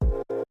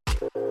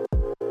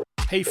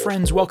Hey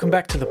friends, welcome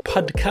back to the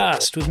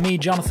podcast with me,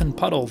 Jonathan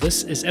Puddle.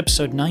 This is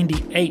episode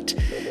 98.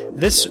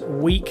 This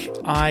week,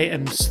 I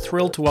am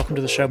thrilled to welcome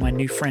to the show my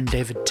new friend,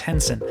 David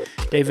Tensen.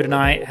 David and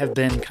I have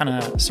been kind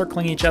of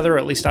circling each other, or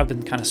at least I've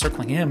been kind of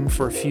circling him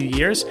for a few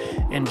years,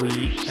 and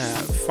we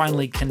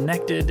finally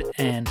connected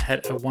and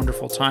had a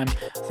wonderful time.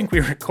 I think we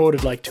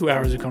recorded like 2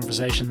 hours of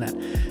conversation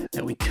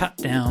that we cut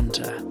down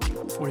to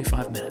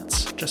 45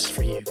 minutes, just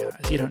for you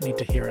guys. You don't need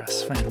to hear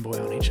us fanboy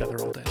on each other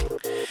all day long.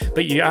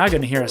 But you are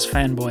going to hear us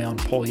fanboy on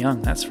Paul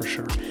Young, that's for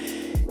sure.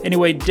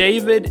 Anyway,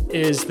 David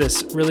is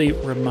this really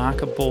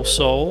remarkable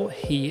soul.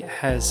 He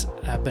has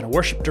been a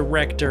worship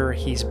director.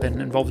 He's been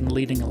involved in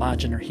leading a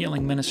large inner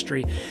healing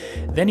ministry.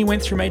 Then he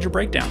went through major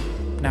breakdown.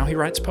 Now he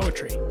writes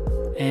poetry.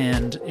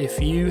 And if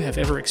you have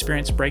ever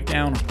experienced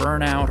breakdown or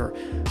burnout or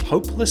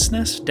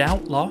hopelessness,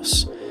 doubt,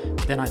 loss,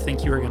 then I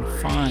think you are going to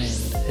find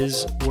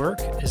his work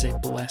is a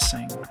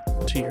blessing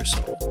to your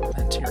soul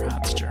and to your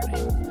heart's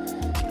journey.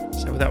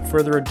 So without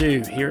further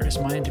ado, here is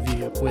my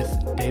interview with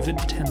David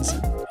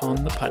Tensen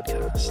on the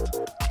podcast.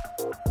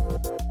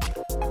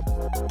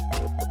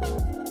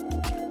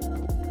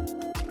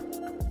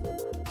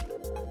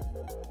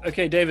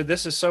 Okay, David,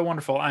 this is so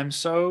wonderful. I'm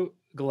so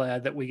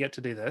glad that we get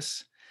to do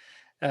this.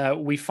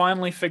 We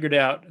finally figured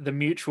out the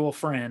mutual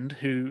friend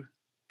who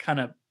kind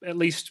of at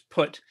least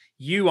put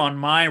you on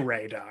my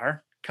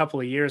radar a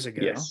couple of years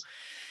ago. Yes.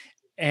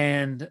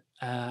 And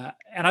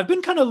I've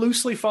been kind of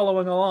loosely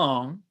following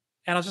along.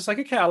 And I was just like,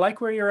 okay, I like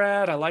where you're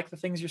at. I like the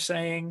things you're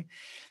saying.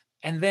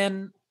 And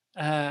then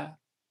I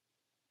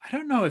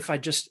don't know if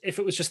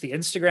it was just the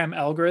Instagram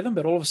algorithm,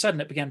 but all of a sudden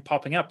it began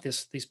popping up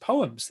these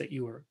poems that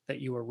you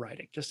were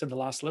writing just in the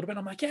last little bit.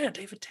 I'm like, yeah,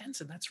 David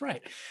Tensen, that's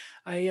right.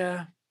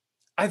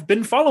 I've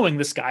been following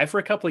this guy for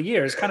a couple of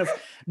years, kind of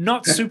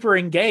not super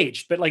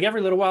engaged, but like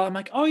every little while I'm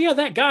like, oh yeah,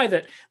 that guy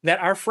that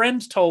our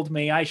friend told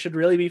me I should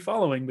really be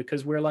following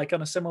because we're like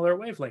on a similar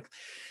wavelength.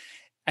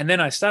 And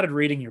then I started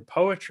reading your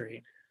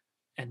poetry.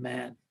 And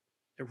man,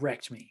 it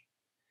wrecked me.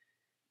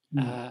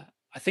 I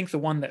think the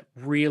one that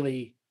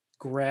really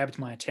grabbed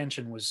my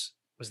attention was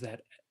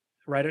that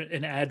right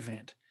in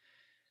Advent,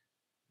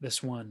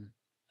 this one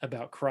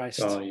about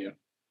Christ, at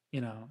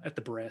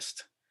the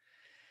breast.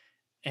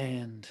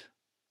 And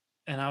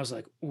I was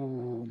like,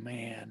 ooh,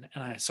 man.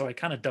 And so I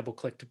kind of double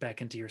clicked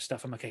back into your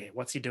stuff. I'm like, okay,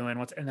 what's he doing?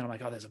 And then I'm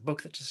like, oh, there's a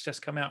book that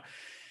just come out.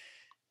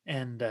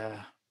 And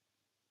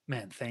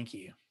man, thank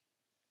you.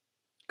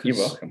 You're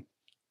welcome.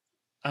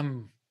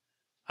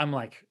 I'm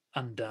like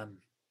undone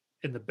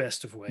in the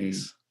best of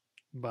ways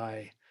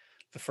by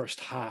the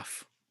first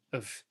half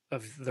of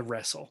the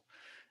wrestle,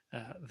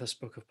 this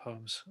book of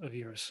poems of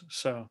yours.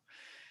 So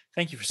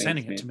thank you for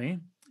sending it to me,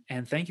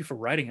 and thank you for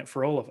writing it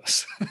for all of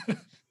us.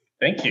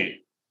 Thank you.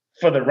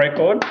 For the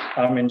record,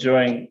 I'm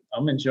enjoying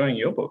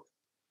your book.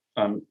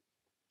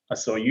 I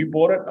saw you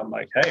bought it. I'm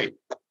like, hey,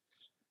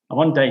 I'm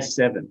on day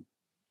 7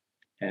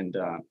 and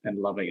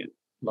loving it.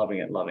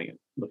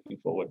 Looking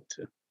forward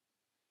to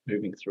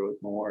moving through it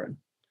more and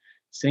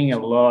seeing a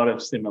lot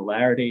of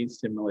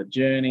similarities, similar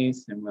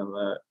journeys,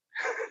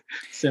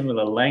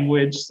 similar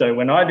language. So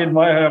when I did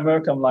my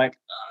homework, I'm like,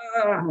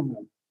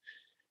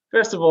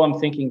 first of all,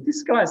 I'm thinking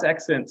this guy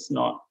says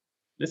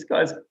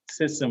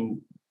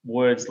some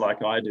words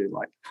like I do,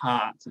 like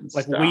heart and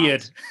like stuff.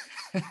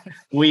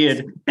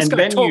 Weird. And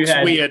then you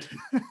had weird.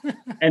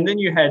 And then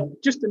you had,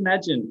 just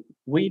imagine,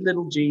 wee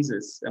little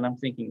Jesus. And I'm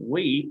thinking,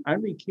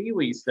 only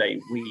Kiwis say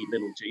wee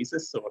little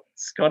Jesus, or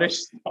Scottish.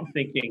 I'm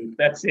thinking,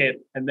 that's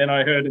it. And then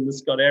I heard in the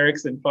Scott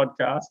Erickson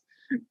podcast,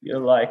 you're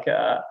like,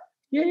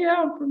 yeah,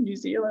 I'm from New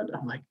Zealand.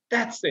 I'm like,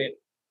 that's it,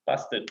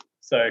 busted.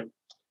 So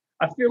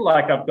I feel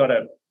like I've got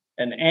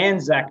an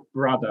Anzac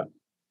brother.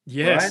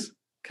 Yes, right?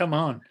 Come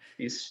on.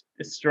 This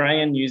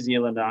Australian New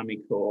Zealand Army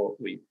Corps,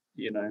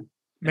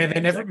 May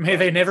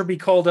they never be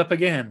called up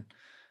again.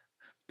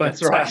 But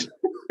that's right.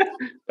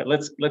 But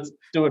let's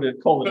do it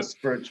and call it a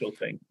spiritual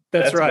thing.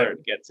 That's right. Where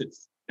it gets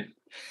its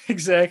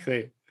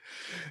exactly.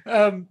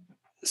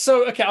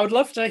 So okay, I would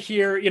love to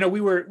hear.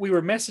 We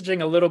were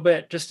messaging a little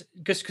bit just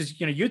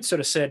because you'd sort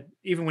of said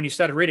even when you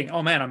started reading,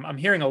 oh man, I'm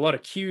hearing a lot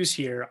of cues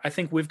here. I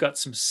think we've got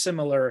some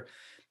similar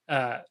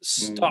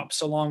stops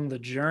along the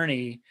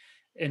journey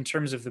in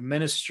terms of the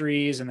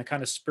ministries and the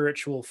kind of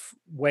spiritual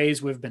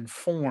ways we've been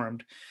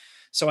formed.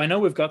 So I know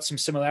we've got some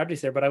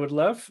similarities there, but I would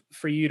love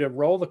for you to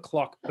roll the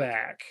clock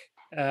back.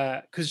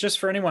 Because just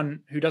for anyone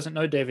who doesn't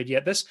know David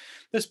yet, this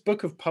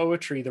book of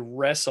poetry, The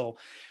Wrestle,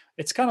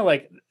 it's kind of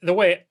like the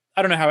way,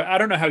 I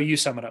don't know how you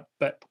sum it up,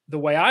 but the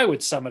way I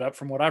would sum it up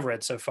from what I've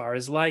read so far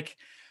is like,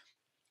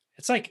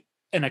 it's like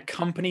an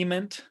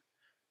accompaniment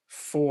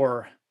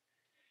for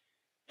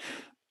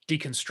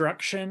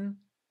deconstruction,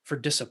 for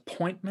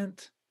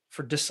disappointment,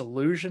 for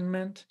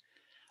disillusionment,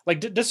 like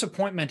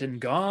disappointment in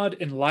God,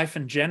 in life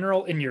in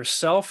general, in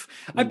yourself.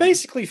 I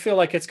basically feel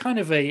like it's kind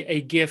of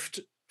a gift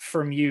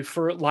from you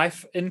for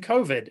life in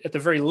COVID at the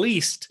very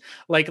least,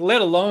 like let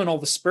alone all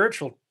the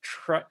spiritual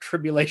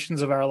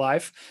tribulations of our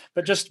life,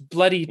 but just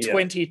bloody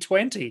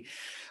 2020.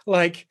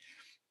 Like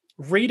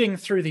reading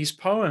through these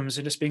poems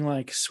and just being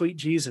like, sweet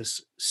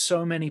Jesus,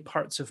 so many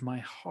parts of my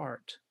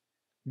heart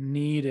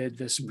needed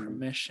this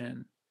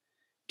permission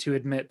to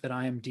admit that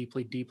I am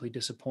deeply, deeply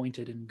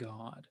disappointed in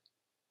God.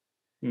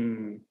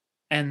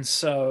 And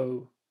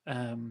so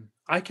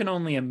I can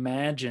only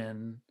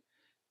imagine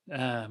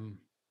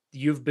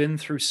you've been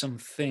through some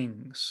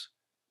things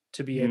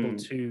to be able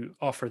to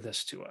offer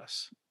this to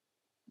us.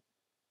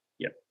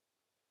 Yep,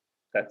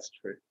 that's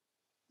true.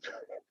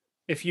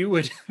 If you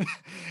would,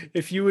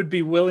 if you would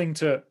be willing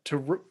to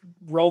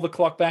roll the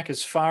clock back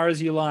as far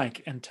as you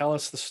like and tell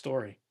us the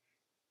story.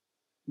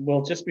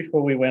 Well, just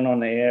before we went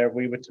on air,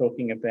 we were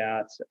talking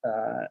about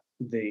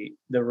the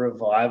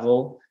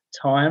revival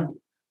time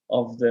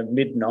of the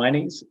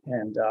mid-90s,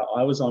 and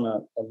I was on a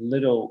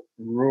little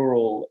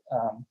rural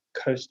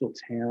coastal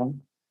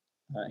town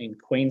in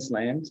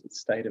Queensland, the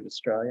state of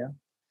Australia,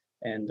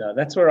 and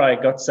that's where I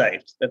got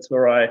saved. That's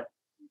where I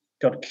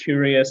got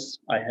curious.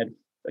 I had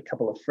a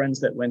couple of friends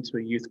that went to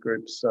a youth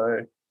group,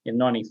 so in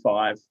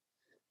 1995,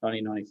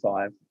 I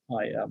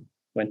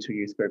went to a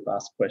youth group,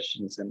 asked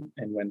questions, and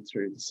went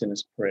through the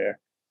sinner's prayer,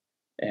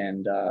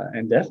 and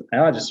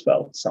I just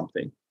felt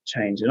something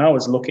change. And I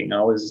was looking.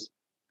 I was,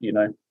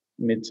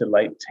 mid to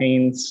late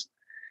teens,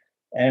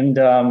 and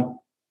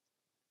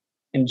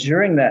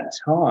during that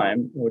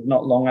time, or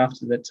not long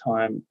after that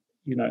time,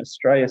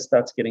 Australia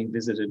starts getting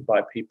visited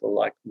by people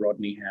like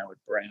Rodney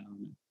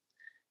Howard-Browne,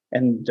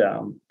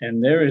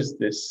 and there is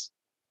this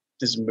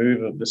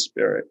move of the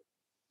Spirit,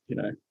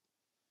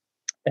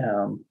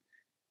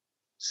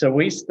 So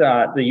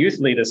the youth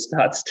leader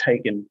starts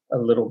taking a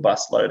little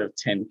busload of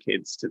 10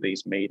 kids to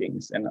these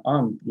meetings, and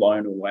I'm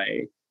blown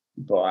away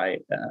by,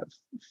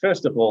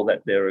 first of all,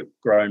 that there are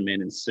grown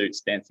men in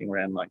suits dancing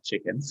around like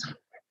chickens,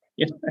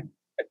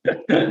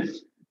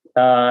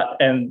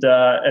 and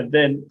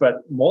then,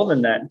 but more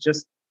than that,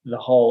 just the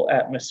whole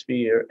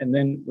atmosphere. And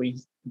then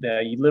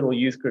the little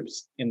youth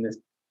groups in this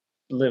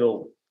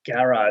little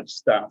garage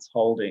starts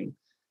holding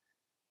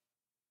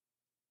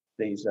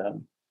these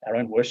our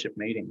own worship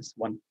meetings,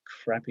 one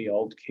crappy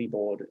old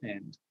keyboard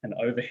and an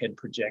overhead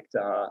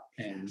projector,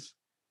 and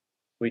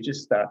we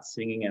just start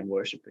singing and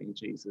worshiping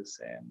Jesus.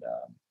 And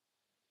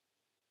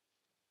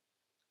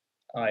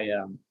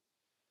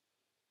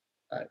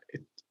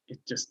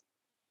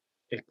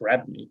it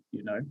grabbed me,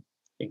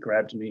 it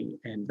grabbed me.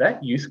 And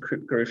that youth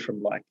group grew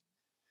from like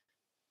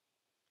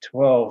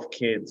 12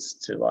 kids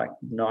to like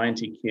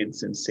 90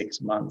 kids in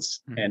 6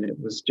 months. And it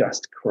was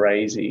just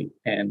crazy.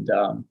 And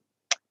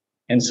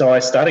so I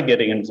started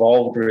getting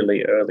involved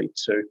really early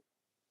too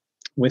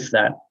with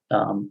that.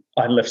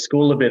 I left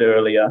school a bit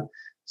earlier,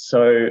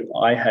 so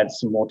I had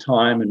some more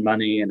time and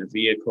money and a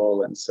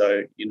vehicle. And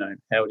so,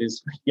 how it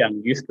is with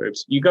young youth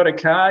groups. You got a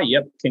car?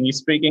 Yep. Can you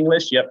speak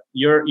English? Yep.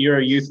 You're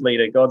a youth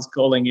leader. God's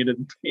calling you to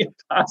be a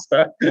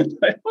pastor.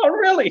 Oh,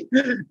 really?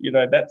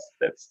 That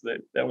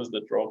was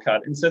the draw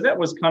card. And so that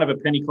was kind of a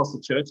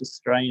Pentecostal church,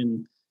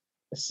 Australian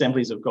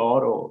Assemblies of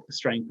God, or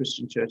Australian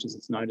Christian Church as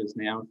it's known as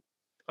now.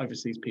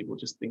 Overseas people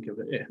just think of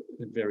it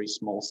a very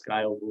small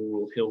scale,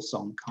 rural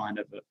Hillsong kind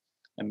of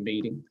a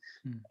meeting.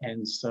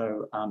 And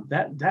so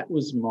that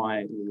was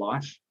my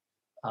life.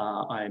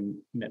 I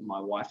met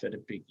my wife at a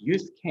big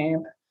youth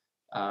camp.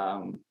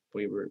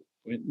 We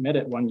met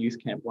at one youth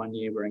camp one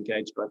year, were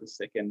engaged by the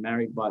second,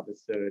 married by the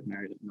third,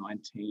 married at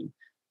 19.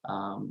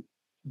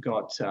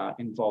 Got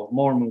involved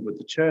more and more with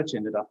the church,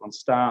 ended up on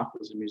staff,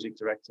 was a music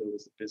director,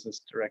 was a business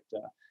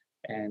director,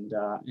 and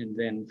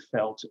then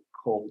felt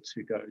called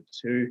to go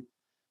to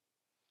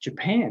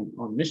Japan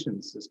on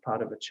missions as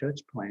part of a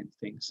church plant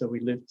thing. So we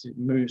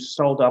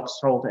sold up,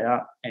 sold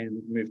out,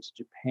 and moved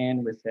to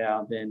Japan with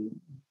our then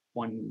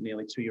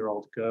nearly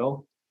 2-year-old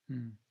girl.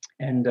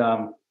 And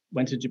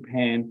went to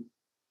Japan,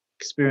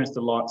 experienced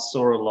a lot,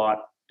 saw a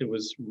lot. It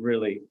was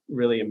really,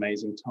 really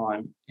amazing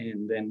time.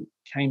 And then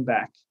came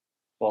back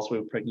whilst we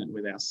were pregnant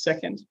with our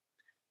second.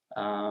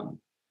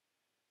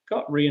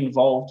 Got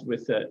re-involved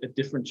with a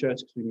different church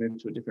because we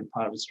moved to a different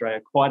part of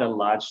Australia, quite a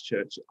large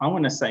church. I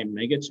want to say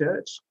mega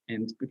church,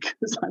 and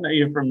because I know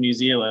you're from New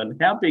Zealand,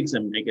 how big's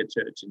a mega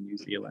church in New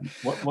Zealand?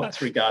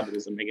 What's regarded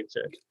as a mega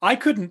church? I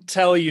couldn't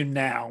tell you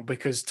now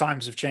because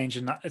times have changed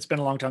and it's been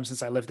a long time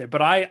since I lived there,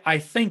 but I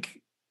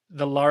think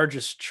the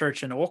largest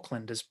church in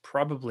Auckland is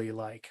probably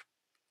like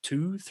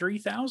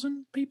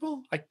 2,000-3,000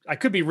 people. I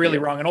could be really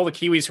wrong, and all the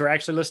Kiwis who are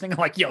actually listening are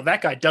like, yo,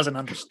 that guy doesn't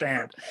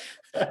understand.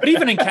 But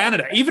even in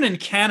Canada,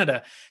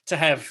 to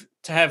have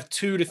 2,000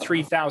 to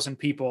 3,000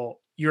 people,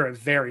 you're a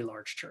very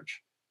large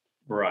church.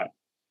 Right.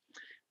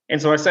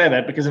 And so I say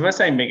that because if I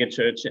say mega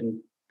church and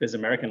there's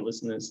American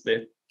listeners,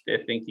 they're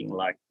thinking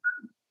like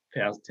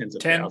tens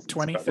of 10, thousands.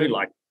 20, But 30.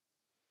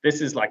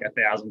 This is like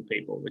 1,000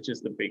 people, which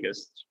is the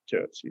biggest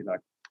church,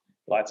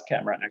 lights,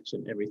 camera,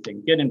 action,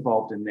 everything. Get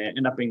involved in there,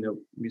 end up being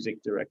the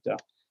music director.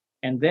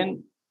 And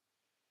then,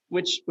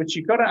 which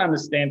you got to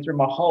understand through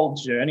my whole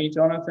journey,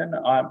 Jonathan,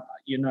 I'm,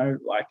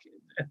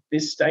 at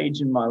this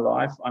stage in my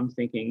life, I'm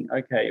thinking,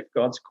 okay, if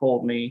God's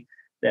called me,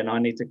 then I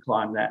need to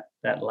climb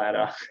that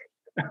ladder.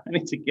 I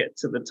need to get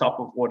to the top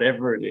of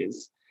whatever it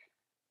is.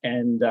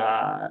 And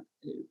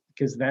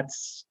because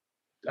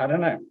I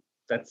don't know,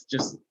 that's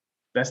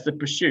the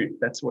pursuit.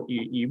 That's what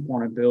you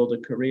want to build a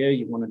career.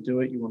 You want to do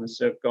it. You want to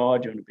serve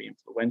God. You want to be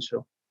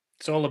influential.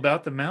 It's all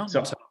about the So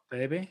mountaintop,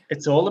 baby.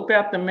 it's all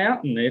about the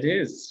mountain. It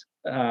is.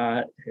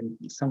 And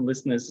some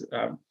listeners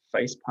are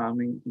face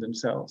palming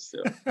themselves.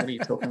 So, what are you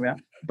talking about?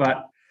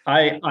 But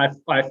I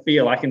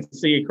feel I can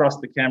see across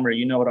the camera.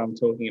 You know what I'm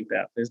talking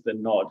about. There's the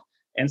nod.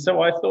 And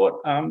so I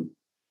thought,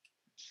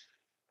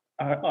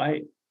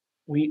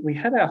 we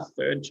had our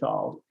third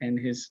child, and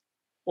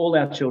all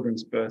our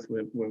children's birth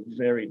were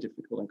very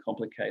difficult and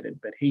complicated.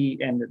 But he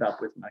ended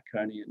up with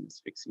meconian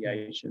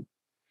asphyxiation.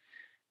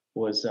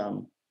 Was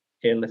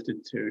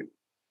airlifted to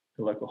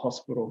the local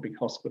hospital, big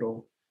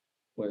hospital.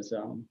 Was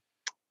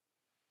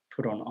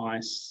put on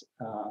ice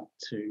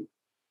to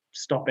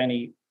stop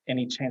any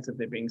chance of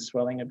there being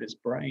swelling of his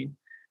brain.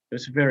 It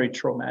was very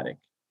traumatic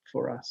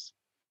for us.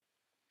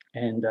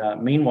 And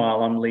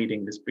meanwhile, I'm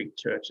leading this big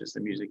church as the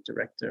music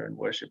director and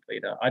worship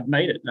leader. I'd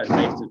made it to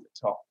the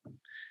top.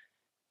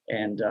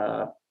 And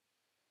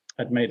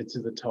I'd made it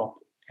to the top.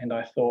 And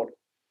I thought,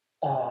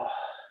 oh,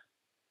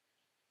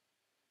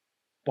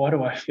 why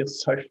do I feel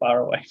so far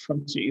away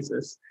from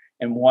Jesus?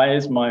 And why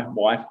is my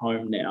wife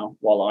home now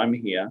while I'm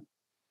here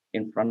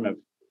in front of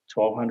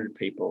 1,200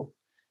 people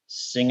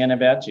singing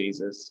about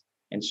Jesus,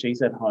 and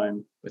she's at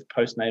home with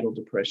postnatal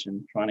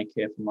depression, trying to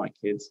care for my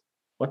kids?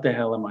 What the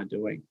hell am I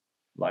doing?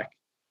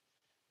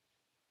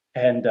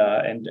 And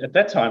at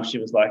that time she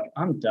was like,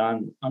 I'm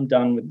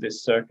done with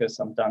this circus.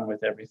 I'm done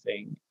with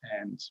everything.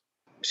 And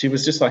she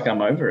was just like,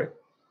 I'm over it.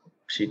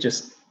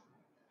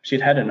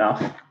 She'd had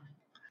enough.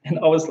 And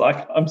I was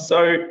like, I'm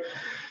so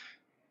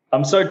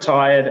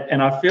tired,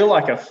 and I feel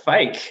like a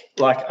fake.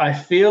 I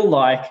feel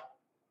like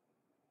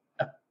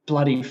a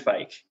bloody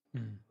fake.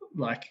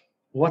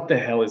 What the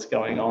hell is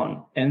going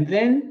on? And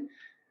then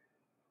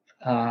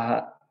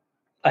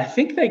I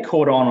think they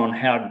caught on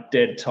how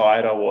dead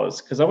tired I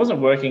was, because I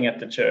wasn't working at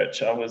the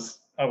church. I was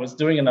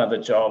doing another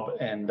job,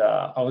 and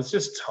I was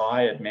just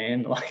tired,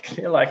 man.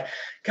 They're like,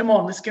 come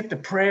on, let's get the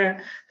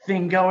prayer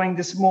thing going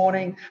this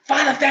morning.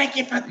 Father, thank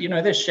you for,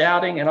 they're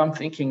shouting, and I'm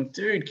thinking,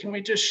 dude, can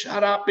we just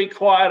shut up, be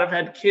quiet? I've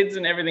had kids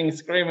and everything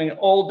screaming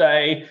all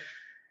day.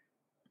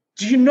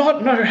 Do you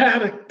not know how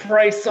to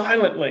pray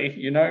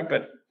silently?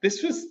 But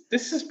this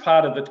is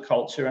part of the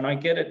culture, and I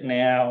get it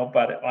now,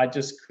 but I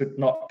just could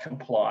not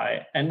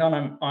comply. And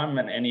I'm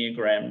an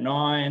Enneagram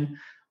 9.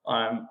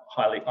 I'm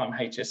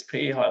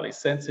HSP, highly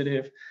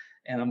sensitive,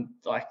 and I'm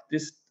like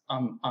this.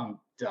 I'm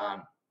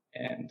done.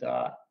 And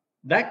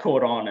that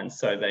caught on, and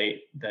so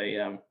they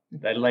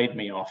laid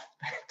me off.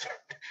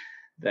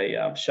 They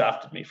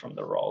shafted me from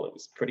the role. It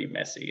was pretty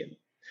messy, and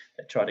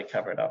they tried to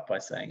cover it up by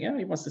saying,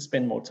 he wants to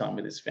spend more time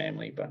with his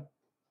family. But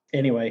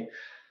anyway,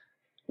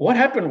 what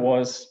happened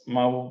was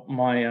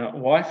my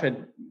wife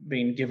had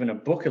been given a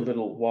book a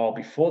little while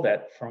before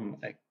that from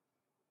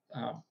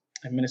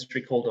a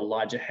ministry called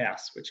Elijah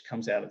House, which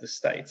comes out of the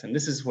States. And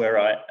this is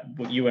where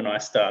you and I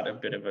start a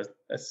bit of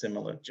a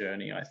similar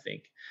journey, I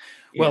think.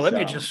 Well, let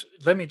me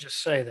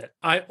just say that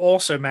I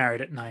also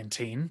married at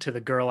 19 to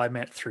the girl I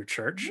met through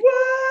church.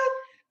 What?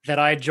 That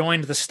I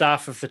joined the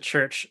staff of the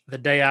church the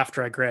day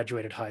after I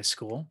graduated high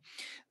school.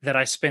 That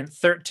I spent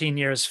 13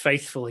 years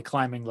faithfully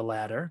climbing the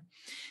ladder.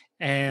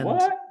 And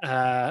what?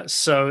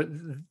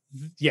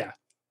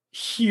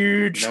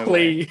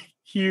 Hugely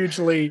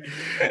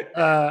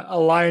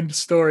aligned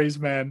stories,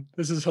 man.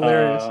 This is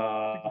hilarious.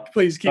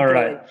 Please keep going.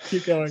 Right.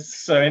 Keep going.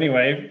 So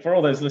anyway, for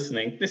all those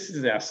listening, this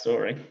is our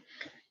story.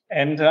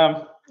 And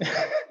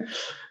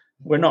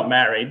we're not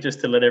married,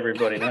 just to let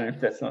everybody know.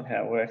 That's not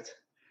how it worked.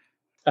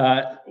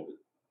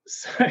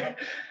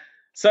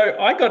 So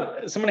I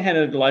got someone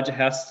handed Elijah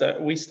House. So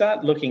we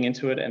start looking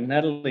into it, and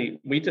Natalie,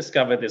 we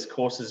discovered there's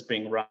courses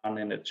being run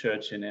in a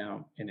church in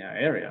our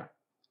area,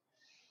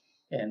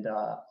 and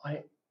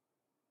I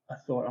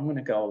thought I'm going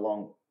to go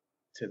along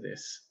to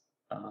this,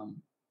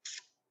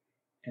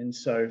 and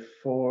so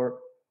for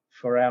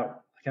our,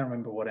 I can't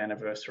remember what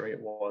anniversary it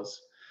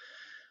was.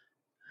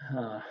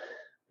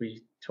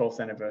 12th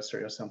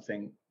anniversary or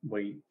something.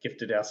 We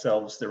gifted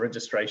ourselves the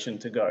registration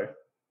to go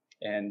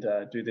and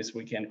do this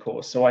weekend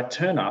course. So I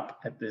turn up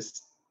at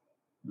this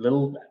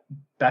little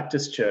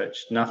Baptist church,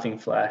 nothing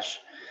flash.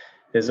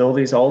 There's all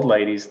these old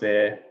ladies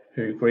there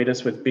who greet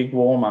us with big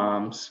warm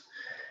arms.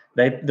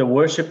 The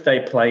worship they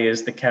play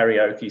is the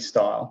karaoke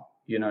style,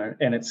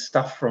 and it's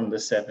stuff from the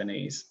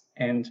 70s.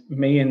 And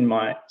me and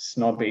my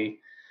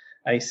snobby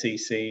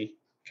ACC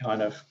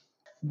kind of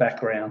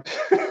background,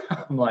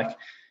 I'm like,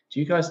 do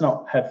you guys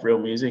not have real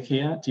music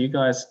here? Do you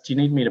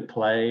need me to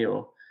play?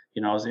 Or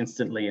I was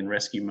instantly in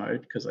rescue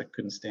mode because I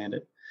couldn't stand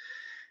it.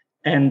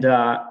 And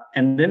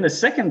then the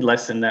second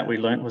lesson that we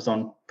learned was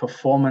on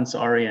performance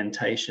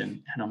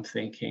orientation. And I'm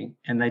thinking,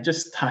 and they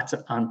just start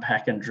to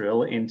unpack and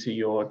drill into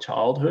your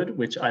childhood,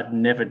 which I'd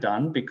never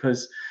done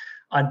because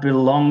I'd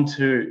belonged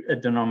to a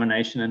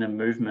denomination and a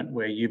movement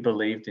where you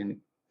believed in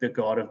the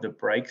God of the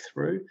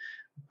breakthrough,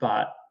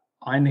 but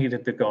I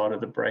needed the God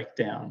of the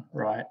breakdown,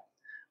 right?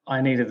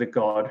 I needed the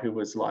God who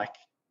was like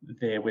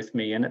there with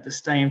me. And at the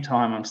same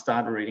time, I'm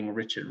started reading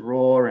Richard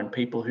Rohr and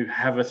people who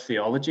have a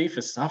theology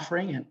for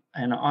suffering.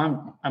 And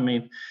I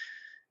mean,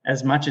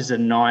 as much as a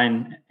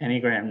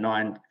Enneagram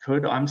 9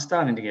 could, I'm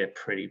starting to get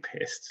pretty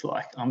pissed.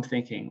 Like, I'm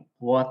thinking,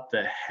 what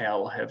the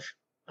hell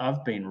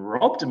I've been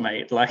robbed,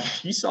 mate?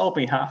 Like, you sold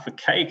me half a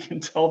cake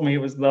and told me it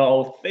was the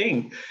whole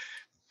thing.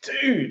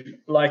 Dude,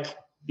 like,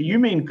 you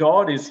mean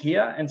God is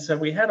here? And so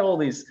we had all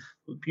these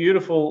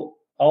beautiful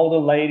older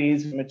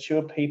ladies,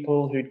 mature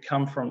people who'd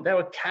come from, they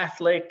were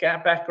Catholic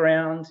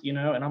background, and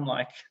I'm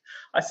like,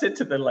 I said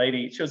to the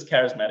lady, she was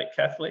charismatic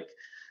Catholic,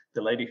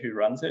 the lady who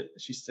runs it,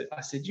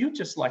 I said, you're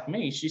just like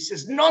me. She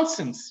says,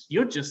 nonsense,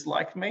 you're just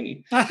like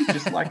me. You're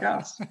just like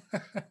us.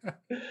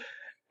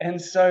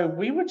 And so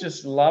we were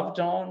just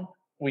loved on.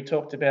 We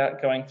talked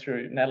about going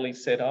through, Natalie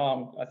said,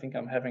 I think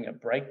I'm having a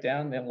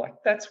breakdown. They're like,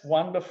 that's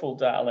wonderful,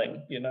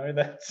 darling.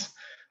 That's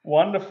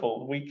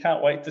wonderful. We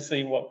can't wait to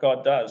see what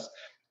God does.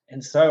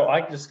 And so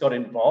I just got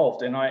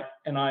involved, and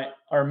I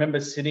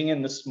remember sitting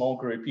in the small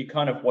group. You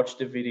kind of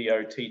watched a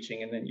video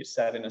teaching, and then you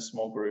sat in a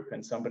small group,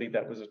 and somebody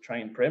that was a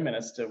trained prayer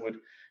minister would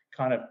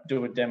kind of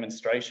do a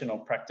demonstration or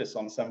practice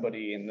on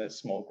somebody in the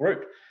small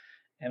group.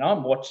 And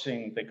I'm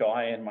watching the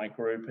guy in my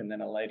group and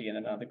then a lady in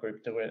another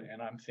group do it,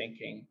 and I'm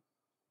thinking,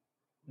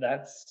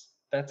 that's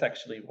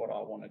actually what I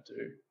want to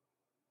do.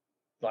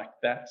 Like,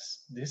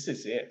 this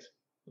is it.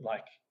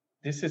 Like,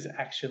 this is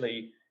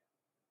actually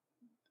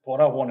what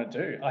I want to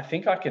do. I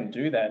think I can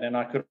do that. And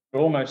I could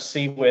almost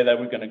see where they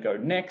were going to go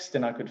next,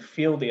 and I could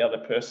feel the other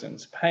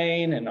person's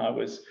pain, and I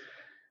was,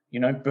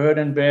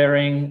 burden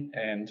bearing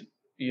and,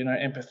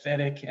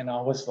 empathetic. And I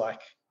was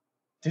like,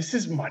 this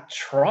is my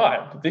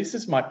tribe. This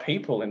is my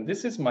people. And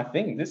this is my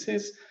thing. This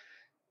is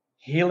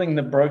healing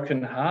the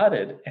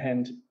brokenhearted,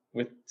 and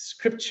with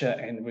scripture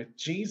and with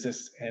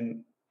Jesus,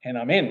 and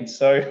I'm in.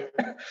 So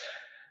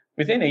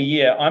within a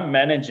year, I'm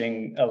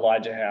managing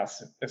Elijah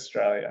House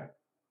Australia.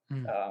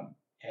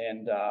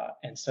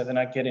 And so then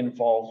I get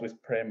involved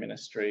with prayer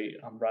ministry.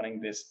 I'm running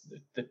this,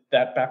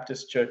 that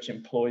Baptist church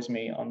employs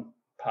me on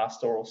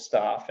pastoral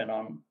staff, and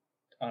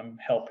I'm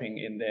helping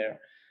in their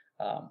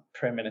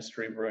prayer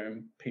ministry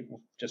room. People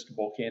just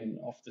walk in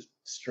off the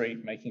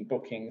street, making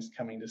bookings,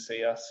 coming to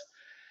see us.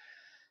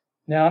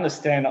 Now,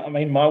 understand, I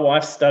mean, my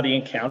wife's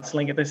studying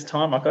counselling at this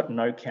time. I got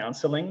no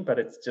counselling, but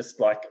it's just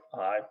like,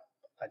 I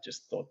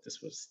just thought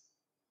this was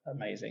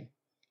amazing.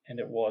 And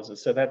it was. And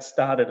so that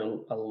started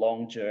a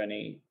long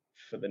journey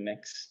for the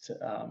next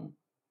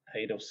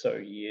 8 or so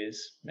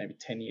years, maybe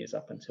 10 years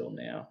up until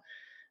now,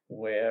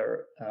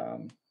 where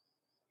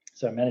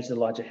so I managed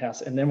Elijah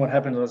House. And then what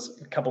happened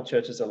was a couple of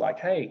churches are like,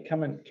 hey,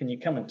 can you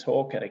come and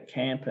talk at a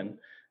camp? And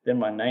then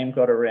my name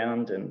got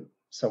around. And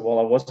so while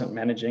I wasn't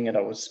managing it,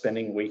 I was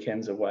spending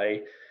weekends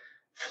away,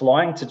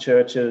 flying to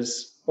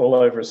churches all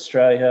over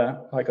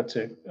Australia. I got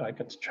to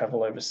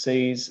travel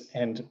overseas,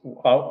 and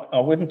I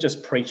wouldn't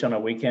just preach on a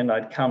weekend.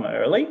 I'd come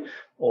early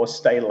or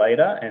stay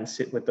later and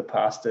sit with the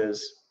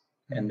pastors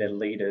and their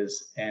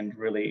leaders and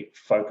really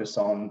focus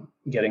on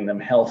getting them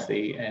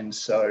healthy. And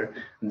so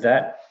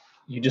that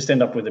you just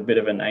end up with a bit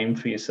of a name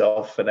for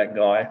yourself for that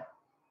guy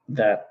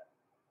that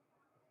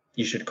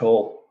you should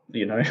call,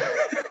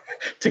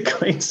 to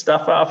clean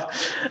stuff up.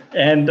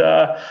 And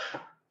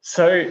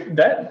so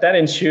that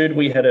ensured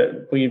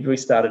we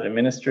started a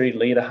ministry,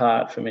 Leader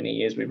Heart, for many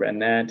years. We ran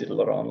that, did a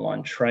lot of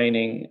online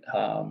training,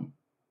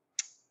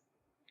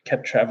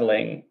 kept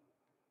traveling,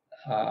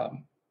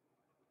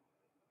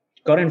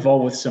 got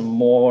involved with some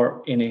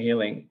more inner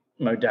healing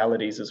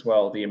modalities as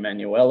well, the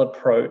Emmanuel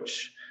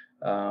approach,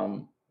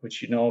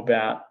 which you know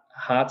about,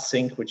 Heart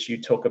Sync, which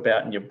you talk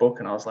about in your book.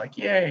 And I was like,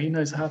 yeah, he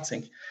knows Heart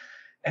Sync.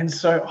 And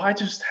so I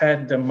just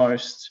had the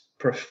most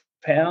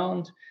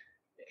profound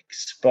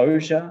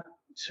exposure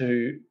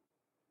to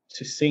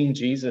seeing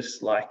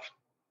Jesus like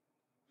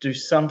do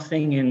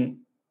something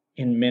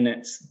in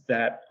minutes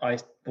that I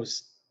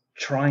was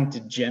trying to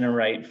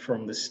generate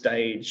from the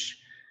stage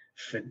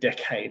for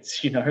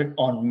decades,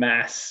 en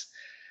masse.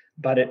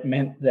 But it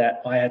meant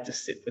that I had to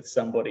sit with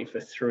somebody for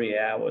 3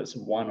 hours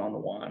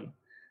one-on-one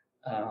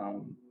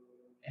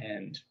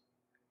and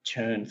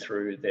churn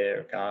through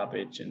their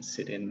garbage and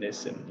sit in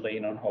this and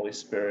lean on Holy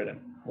Spirit and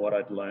what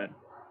I'd learned.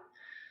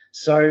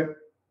 So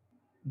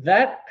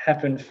that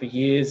happened for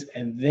years.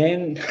 And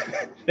then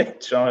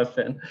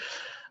Jonathan,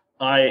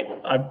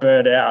 I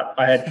burnt out.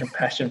 I had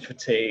compassion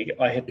fatigue.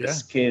 I hit the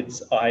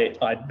skids. By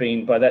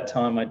that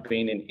time, I'd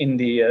been in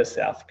India,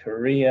 South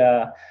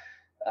Korea,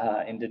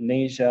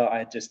 Indonesia.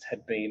 I just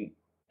had been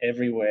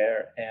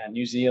everywhere, and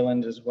New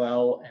Zealand as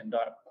well. And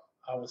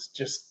I was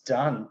just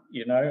done.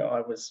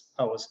 I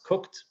was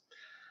cooked.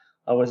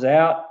 I was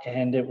out,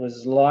 and it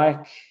was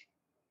like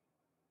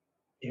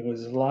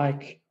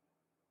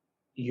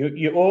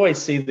you always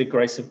see the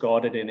grace of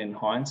God in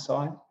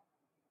hindsight,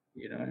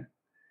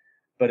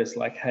 but it's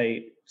like,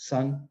 hey,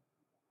 son,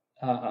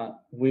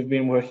 we've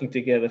been working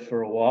together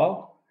for a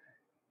while,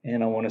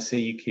 and I want to see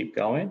you keep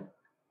going.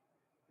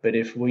 But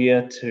if we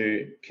are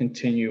to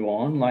continue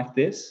on like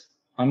this,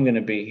 I'm going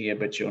to be here,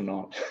 but you're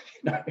not.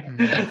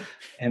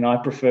 And I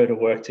prefer to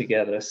work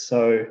together.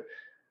 So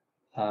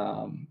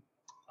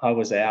I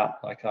was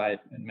out. Like, I had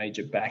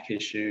major back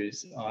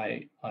issues.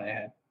 I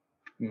had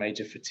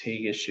major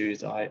fatigue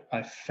issues.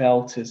 I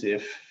felt as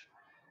if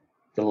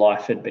the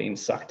life had been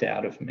sucked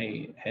out of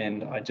me,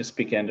 and I just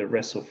began to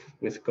wrestle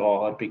with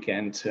God,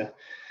 began to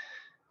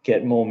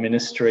get more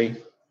ministry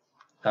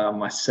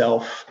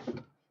myself,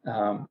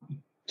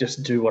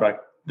 just do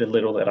the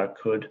little that I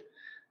could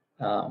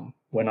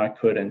when I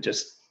could, and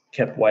just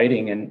kept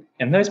waiting.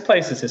 And those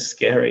places are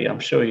scary. I'm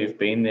sure you've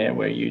been there,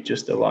 where you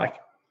just are like,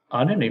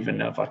 I don't even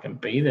know if I can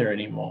be there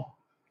anymore.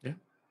 Yeah.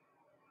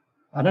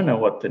 I don't know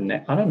what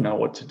I don't know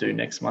what to do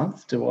next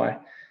month. What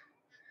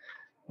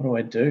do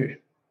I do?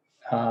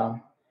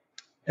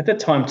 At that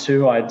time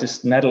too,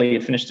 Natalie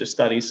had finished her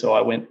studies, so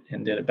I went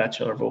and did a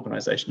Bachelor of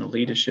Organizational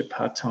Leadership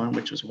part-time,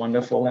 which was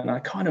wonderful. And I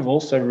kind of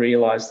also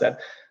realized that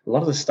a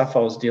lot of the stuff I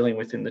was dealing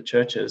with in the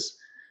churches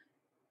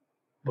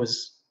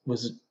was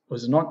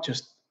not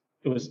just,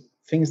 it was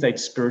things they'd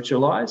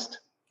spiritualized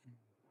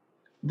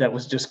that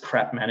was just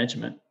crap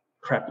management,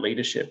 crap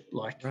leadership,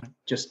 like right.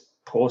 just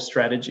poor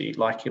strategy.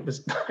 Like, it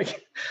was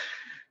like,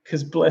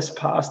 because blessed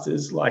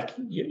pastors, like,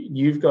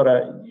 you're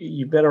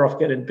better off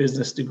getting a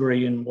business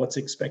degree in what's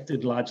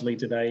expected largely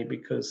today,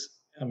 because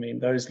I mean,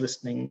 those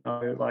listening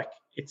know, like,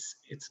 it's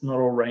not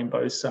all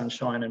rainbows,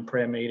 sunshine, and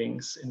prayer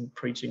meetings and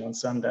preaching on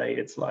Sunday.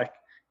 It's like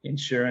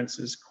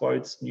insurances,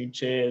 quotes, new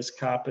chairs,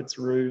 carpets,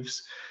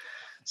 roofs,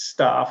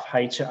 staff,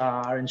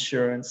 HR,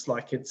 insurance.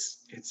 Like,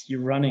 it's you're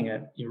running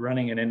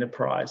an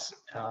enterprise,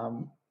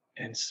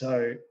 and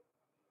so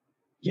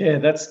yeah,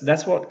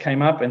 that's what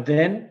came up. And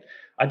then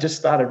I just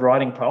started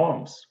writing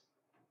poems.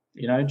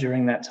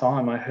 During that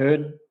time, I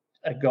heard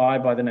a guy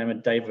by the name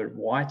of David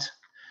White,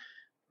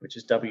 which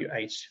is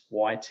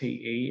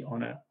WHYTE,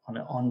 on an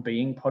On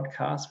Being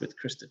podcast with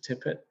Krista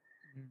Tippett,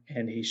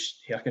 and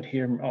I could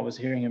hear him. I was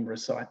hearing him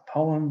recite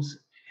poems,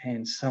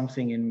 and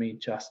something in me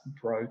just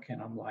broke,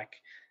 and I'm like,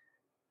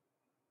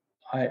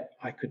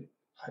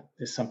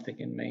 there's something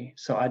in me.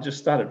 So I just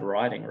started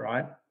writing.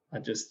 Right. I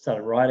just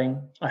started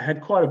writing. I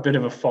had quite a bit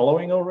of a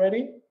following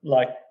already,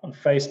 like on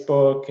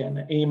Facebook and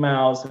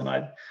emails, and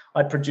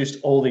I produced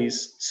all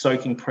these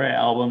soaking prayer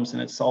albums,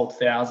 and it sold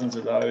thousands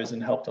of those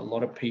and helped a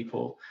lot of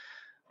people.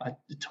 I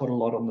taught a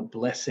lot on the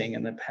blessing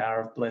and the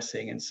power of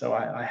blessing, and so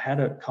I had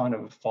a kind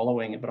of a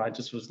following, but I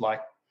just was like,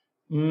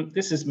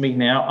 this is me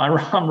now.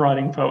 I'm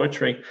writing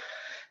poetry,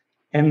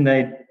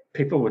 and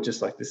people were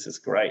just like, this is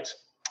great,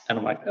 and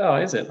I'm like, oh,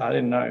 is it? I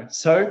didn't know.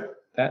 So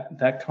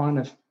that kind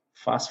of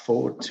fast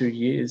forward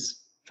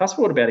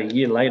about a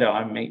year later,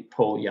 I meet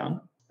Paul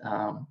Young,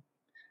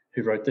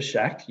 who wrote The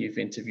Shack. You've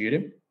interviewed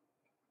him.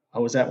 I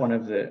was at one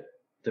of the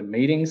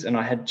meetings, and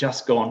I had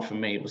just gone. For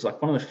me, it was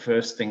like one of the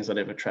first things I'd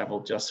ever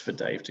traveled just for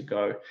Dave to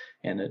go,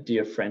 and a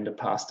dear friend, a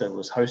pastor,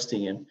 was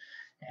hosting him,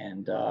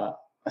 and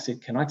I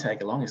said, can I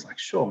tag along? He's like,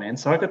 sure, man.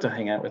 So I got to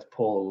hang out with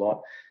Paul a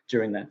lot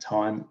during that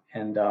time,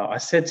 and I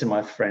said to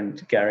my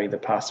friend Gary, the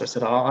pastor, I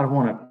said, I don't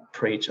want to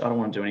preach, I don't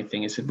want to do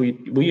anything. He said,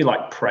 will you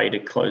like pray to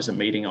close the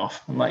meeting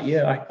off? I'm like,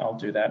 yeah, I'll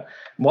do that.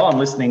 While I'm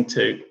listening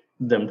to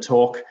them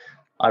talk,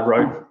 I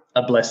wrote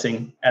a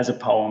blessing as a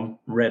poem,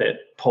 read it.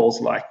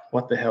 Paul's like,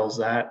 what the hell's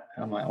that?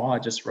 And I'm like, I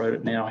just wrote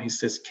it now. He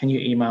says, can you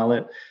email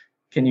it?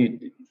 Can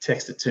you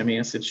text it to me?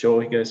 I said,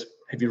 sure. He goes,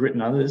 have you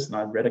written others? And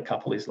I read a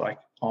couple. He's like,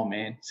 oh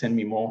man, send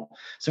me more.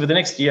 So for the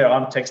next year,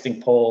 I'm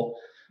texting Paul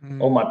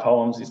all my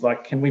poems. He's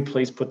like, can we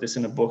please put this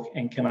in a book?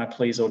 And can I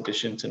please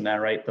audition to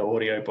narrate the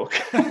audio book?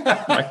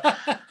 Like,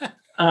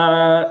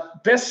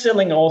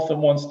 best-selling author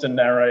wants to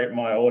narrate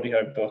my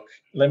audio book.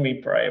 Let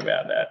me pray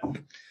about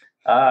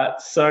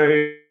that.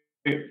 So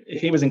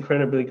he was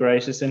incredibly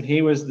gracious, and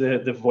he was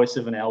the voice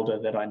of an elder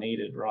that I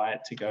needed,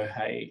 right? To go,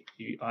 hey,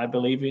 I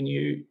believe in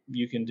you.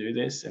 You can do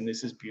this, and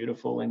this is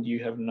beautiful, and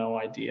you have no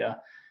idea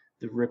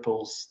the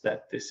ripples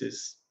that this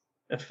is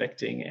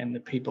affecting and the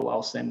people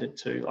I'll send it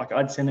to. Like,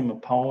 I'd send him a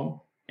poem,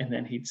 and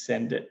then he'd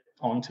send it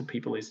on to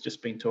people he's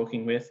just been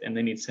talking with, and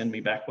then he'd send me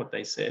back what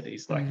they said.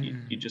 He's like,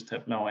 you just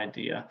have no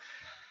idea.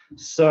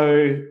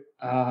 So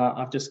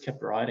I've just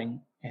kept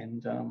writing,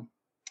 and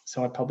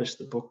so I published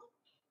the book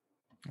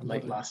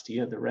late last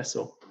year, The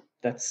Wrestle.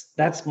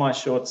 That's my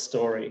short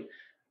story.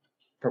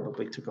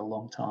 Probably took a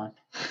long time.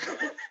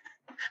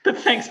 But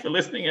thanks for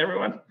listening,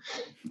 everyone.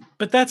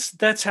 But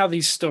that's how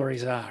these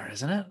stories are,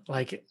 isn't it?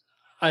 Like,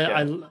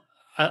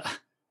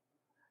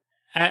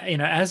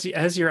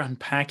 as you're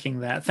unpacking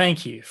that,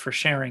 thank you for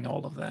sharing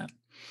all of that.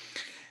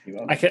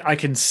 I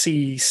can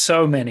see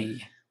so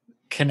many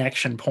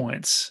connection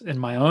points in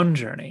my own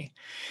journey.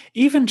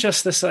 Even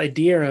just this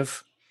idea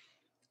of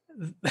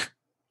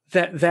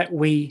that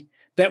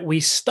we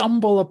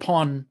stumble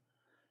upon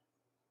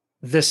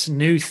this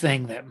new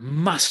thing that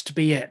must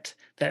be it.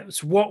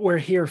 That's what we're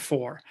here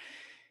for.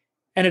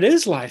 And it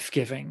is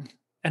life-giving,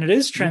 and it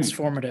is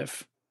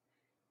transformative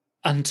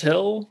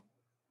until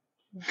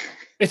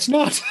it's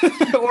not.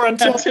 Or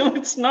until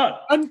it's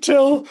not.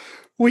 Until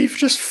we've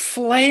just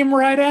flame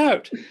right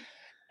out.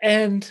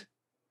 And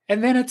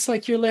then it's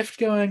like you're left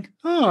going,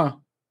 oh,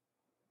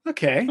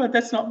 okay. But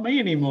that's not me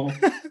anymore.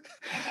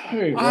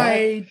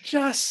 I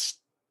just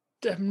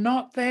am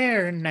not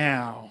there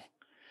now.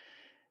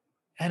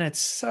 And it's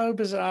so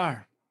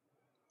bizarre.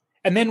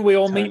 And then we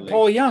all meet Totally.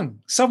 Paul Young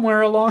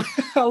somewhere along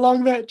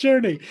along that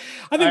journey.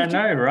 I I think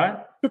know, right?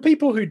 for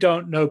people who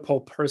don't know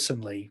Paul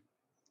personally,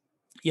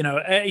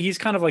 he's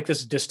kind of like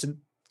this distant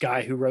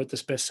guy who wrote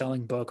this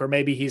best-selling book, or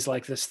maybe he's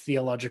like this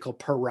theological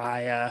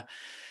pariah,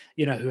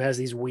 who has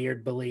these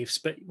weird beliefs.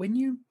 But when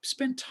you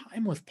spend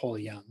time with Paul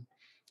Young,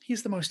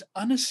 he's the most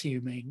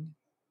unassuming,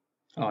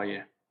 Oh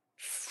yeah.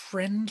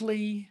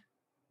 friendly,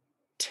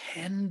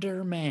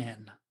 tender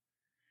man.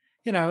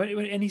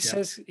 And he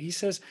Yeah.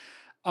 says,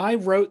 I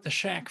wrote The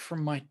Shack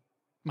from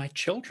my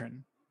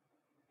children.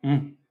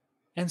 Mm.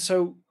 And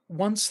so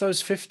once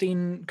those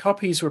 15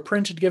 copies were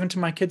printed, given to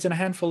my kids and a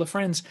handful of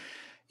friends,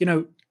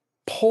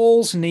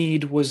 Paul's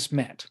need was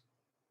met.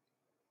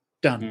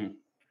 Done. Mm.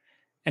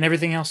 And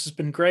everything else has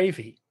been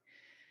gravy.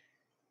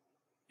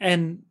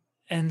 And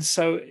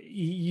so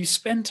you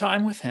spend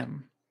time with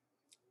him,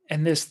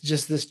 and this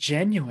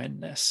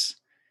genuineness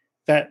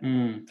that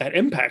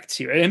impacts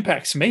you. It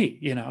impacts me,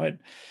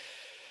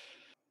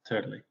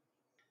 Totally.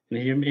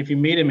 And if you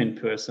meet him in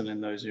person,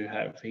 and those who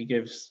have, he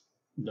gives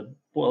the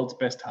world's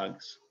best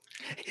hugs.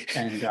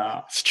 And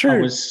it's true.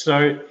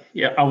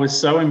 I was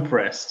so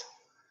impressed.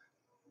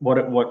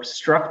 What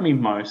struck me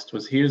most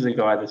was, here's a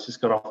guy that's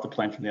just got off the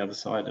plane from the other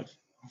side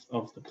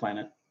of the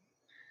planet.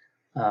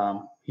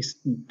 He's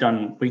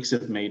done weeks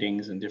of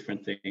meetings and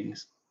different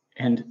things,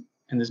 and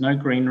there's no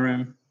green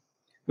room,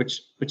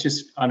 which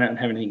is, I don't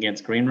have anything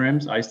against green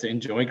rooms. I used to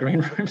enjoy green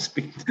rooms,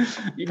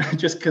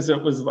 just because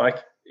it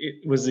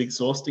was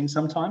exhausting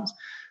sometimes.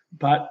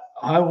 But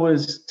I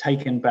was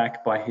taken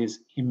back by his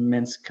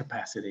immense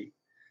capacity.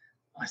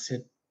 I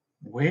said,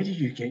 where do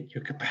you get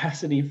your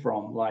capacity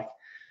from? Like,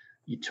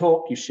 you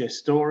talk, you share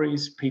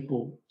stories,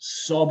 people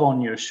sob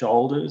on your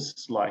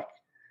shoulders. Like,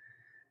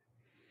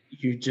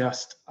 you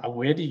just,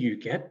 where do you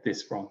get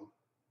this from?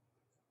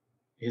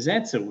 His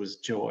answer was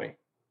joy,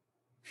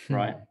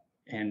 right?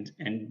 And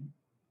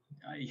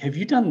have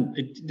you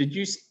did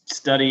you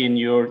study I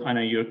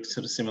know you're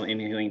sort of similar in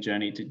the healing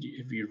journey.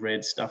 Have you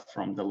read stuff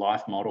from the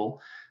Life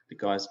Model, the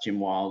guys Jim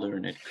Wilder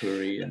and Ed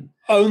Curry? And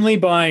only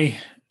by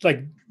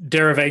like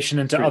derivation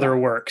into through other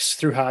works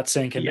through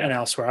HeartSync and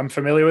elsewhere. I'm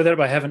familiar with it,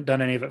 but I haven't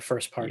done any of it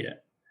first party. Yeah.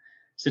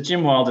 So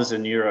Jim Wilder's a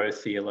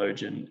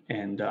neurotheologian,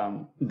 and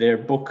their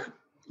book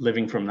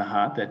Living from the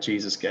Heart That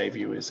Jesus Gave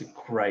You is a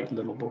great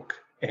little book.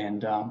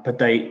 And but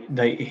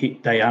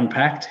they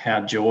unpacked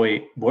how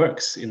joy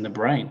works in the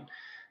brain,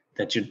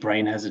 that your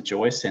brain has a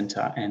joy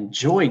center, and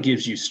joy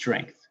gives you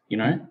strength.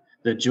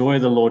 The joy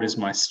of the Lord is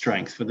my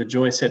strength. For the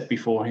joy set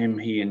before him,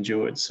 he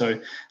endured. So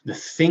the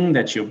thing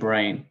that your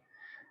brain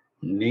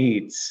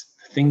needs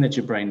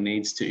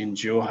to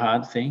endure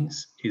hard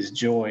things is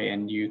joy,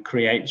 and you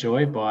create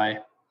joy by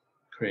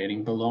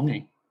creating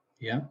belonging.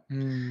 Yeah.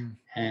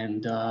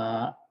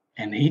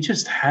 And he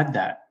just had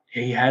that.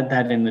 He had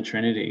that in the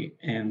Trinity.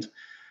 And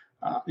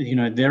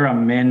there are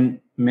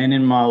men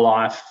in my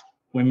life,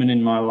 women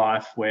in my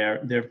life, where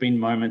there have been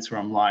moments where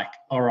I'm like,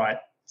 all right,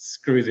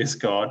 screw this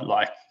God.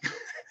 Like,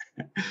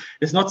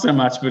 it's not so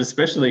much, but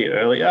especially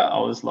earlier, I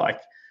was like,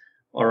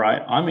 all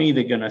right, I'm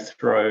either going to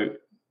throw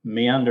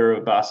me under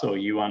a bus or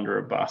you under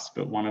a bus,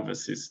 but one of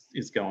us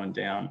is going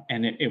down.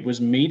 And it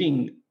was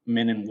meeting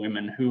men and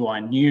women who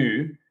I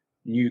knew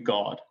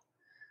God.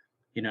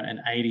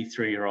 An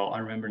 83-year-old, I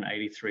remember an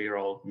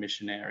 83-year-old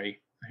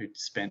missionary who'd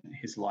spent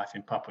his life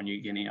in Papua New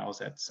Guinea. I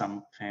was at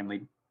some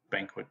family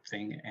banquet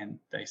thing, and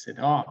they said,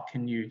 oh,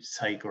 can you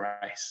say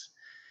grace?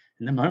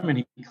 And the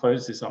moment he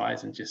closed his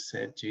eyes and just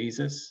said,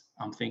 Jesus,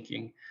 I'm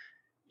thinking,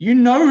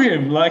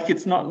 him. Like,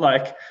 it's not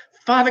like,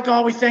 Father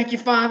God, we thank you,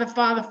 Father.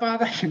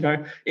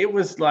 It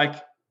was like,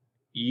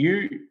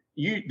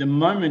 the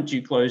moment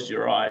you closed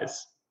your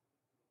eyes,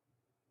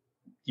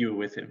 you were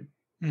with him.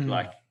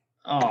 Like,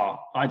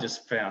 I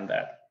just found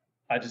that.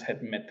 I just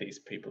had met these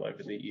people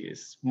over the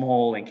years,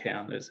 small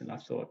encounters, and I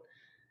thought,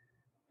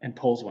 and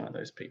Paul's one of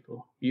those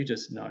people. You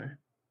just know.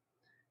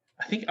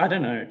 I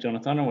don't know,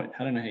 Jonathan,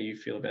 I don't know how you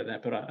feel about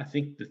that, but I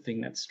think the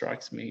thing that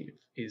strikes me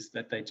is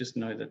that they just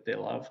know that they're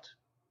loved.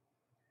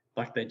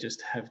 Like, they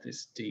just have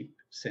this deep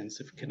sense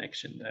of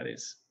connection that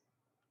is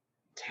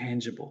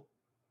tangible.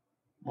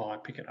 Well, I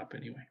pick it up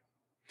anyway.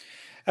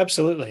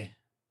 Absolutely.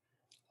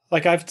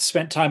 Like, I've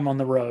spent time on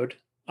the road.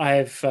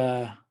 I've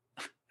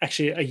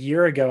actually, a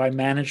year ago, I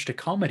managed a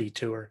comedy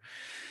tour.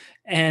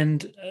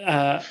 And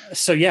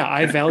so, yeah,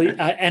 I value,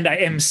 and I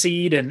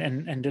emceed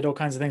and did all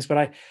kinds of things,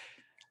 but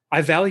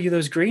I value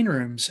those green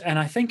rooms. And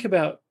I think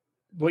about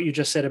what you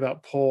just said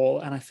about Paul,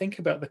 and I think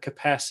about the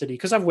capacity,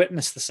 because I've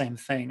witnessed the same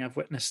thing. I've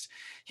witnessed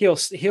he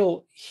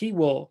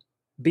will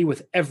be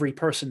with every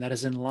person that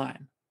is in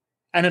line,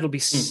 and it'll be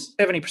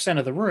 70%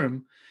 of the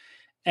room,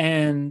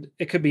 and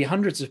it could be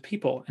hundreds of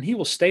people, and he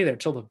will stay there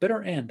till the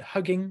bitter end,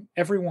 hugging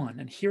everyone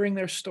and hearing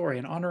their story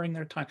and honoring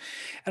their time.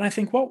 And I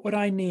think, what would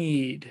I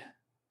need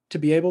to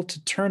be able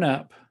to turn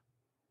up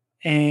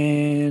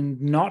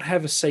and not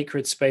have a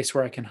sacred space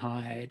where I can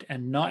hide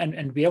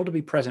and be able to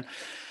be present?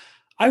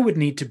 I would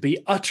need to be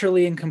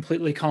utterly and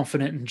completely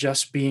confident in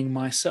just being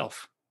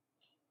myself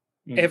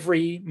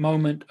every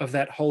moment of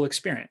that whole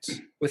experience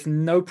with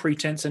no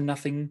pretense and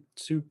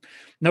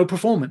no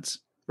performance,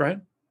 right?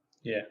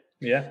 Yeah.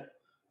 Yeah.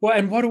 Well,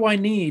 and what do I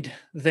need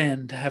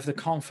then to have the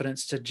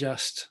confidence to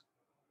just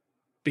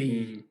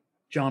be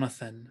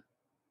Jonathan,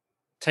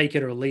 take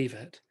it or leave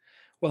it?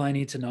 Well, I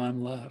need to know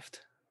I'm loved.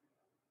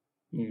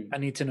 I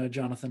need to know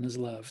Jonathan is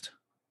loved.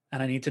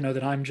 And I need to know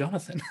that I'm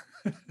Jonathan.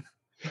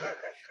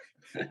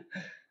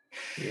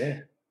 Yeah.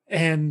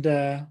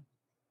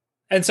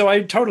 And so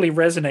I totally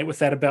resonate with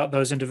that about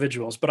those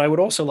individuals, but I would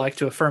also like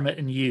to affirm it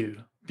in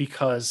you,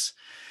 because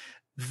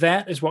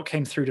that is what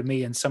came through to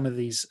me in some of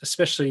these,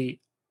 especially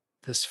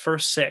this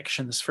first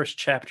section, this first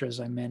chapter, as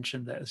I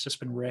mentioned, that has just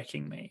been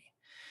wrecking me.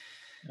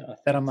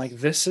 That I'm like,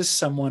 this is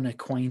someone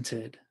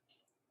acquainted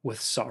with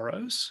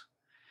sorrows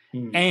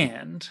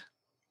and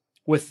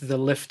with the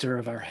lifter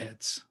of our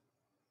heads.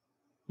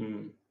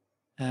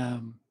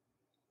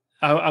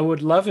 I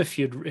would love if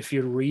you'd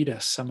read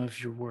us some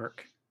of your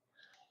work.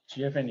 Do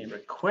you have any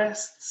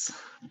requests?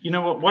 You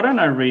know what? Why don't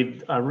I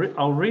read?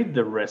 I'll read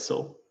The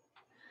Wrestle,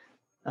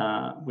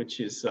 which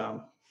is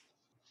the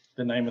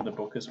name of the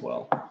book as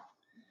well.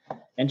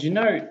 And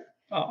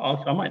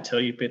I might tell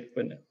you a bit,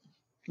 but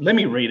let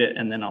me read it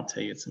and then I'll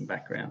tell you some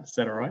background. Is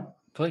that all right?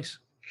 Please.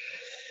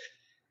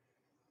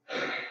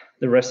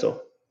 The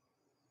Wrestle.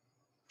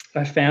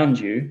 I found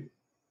you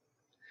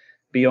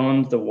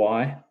beyond the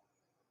why,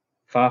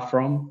 far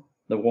from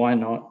the why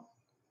not,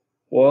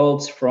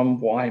 worlds from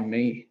why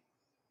me.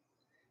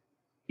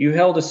 You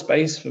held a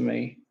space for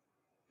me,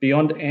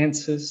 beyond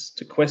answers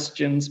to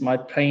questions my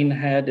pain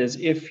had, as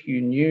if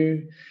you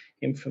knew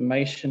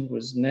information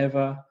was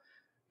never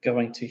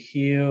going to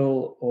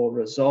heal or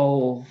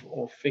resolve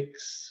or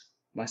fix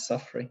my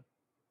suffering.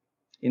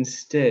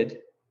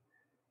 Instead,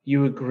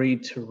 you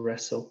agreed to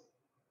wrestle.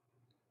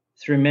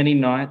 Through many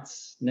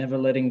nights, never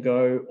letting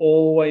go,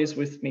 always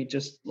with me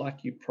just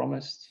like you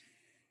promised.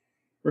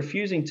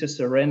 Refusing to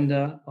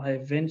surrender, I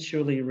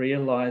eventually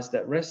realized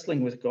that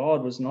wrestling with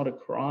God was not a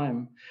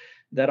crime,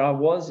 that I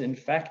was in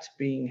fact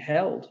being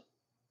held,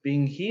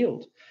 being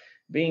healed,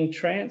 being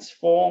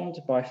transformed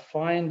by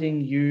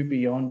finding you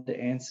beyond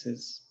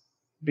answers,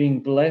 being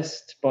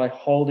blessed by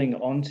holding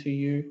on to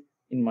you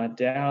in my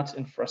doubt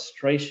and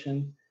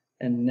frustration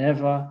and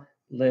never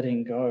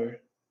letting go.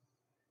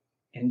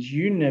 And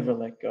you never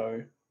let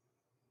go.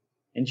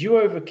 And you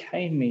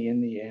overcame me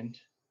in the end.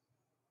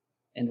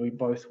 And we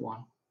both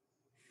won.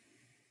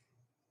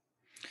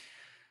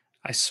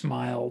 I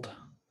smiled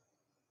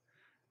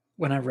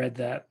when I read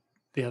that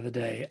the other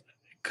day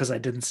because I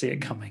didn't see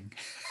it coming.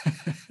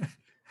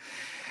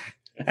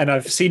 And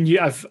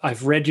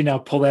I've read you now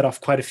pull that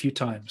off quite a few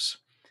times.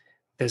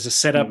 There's a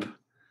setup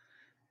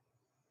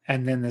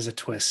and then there's a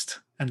twist.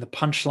 And the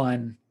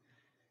punchline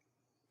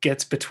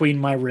gets between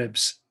my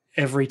ribs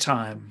every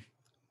time.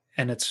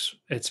 And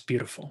it's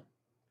beautiful.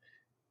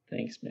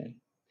 Thanks, man.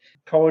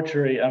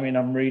 Poetry, I mean,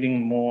 I'm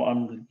reading more,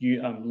 I'm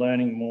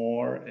learning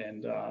more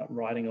and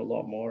writing a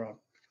lot more. I've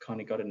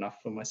kind of got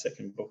enough for my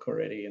second book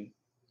already.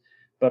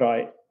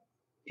 But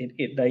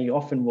they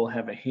often will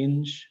have a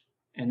hinge,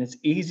 and it's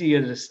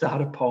easier to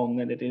start a poem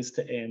than it is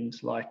to end.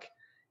 Like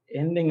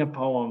ending a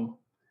poem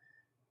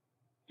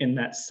in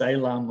that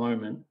Selah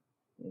moment,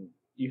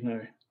 you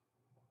know,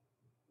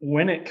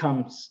 when it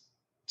comes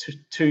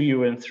to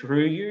you and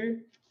through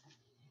you,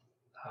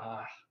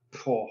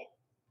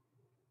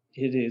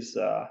 it is,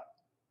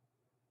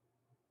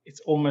 it's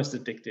almost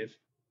addictive.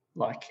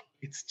 Like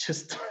it's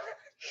just,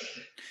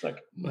 it's like,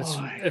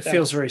 it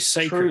feels very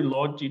sacred. True,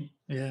 Lord,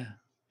 yeah,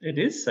 it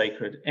is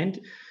sacred.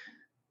 And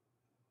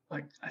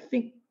like, I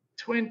think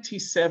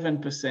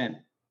 27%,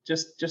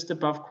 just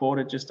above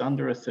quarter, just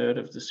under a third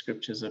of the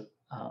scriptures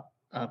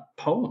are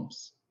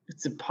poems.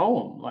 It's a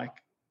poem. Like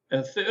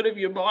a third of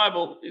your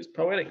Bible is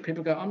poetic.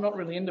 People go, I'm not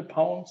really into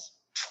poems.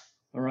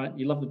 All right.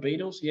 You love the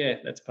Beatles? Yeah,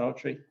 that's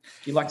poetry. Do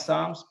you like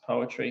Psalms?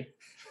 Poetry.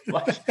 You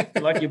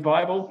like your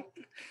Bible?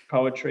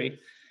 Poetry.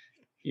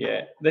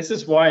 Yeah. This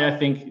is why I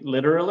think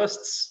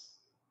literalists,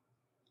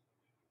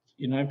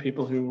 you know,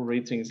 people who will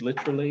read things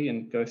literally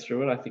and go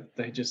through it, I think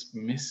they just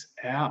miss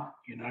out,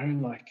 you know,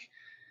 like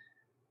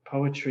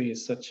poetry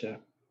is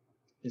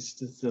it's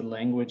just the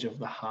language of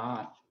the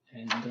heart.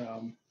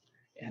 And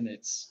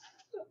it's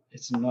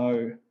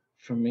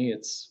for me,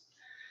 it's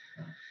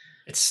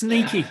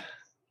sneaky.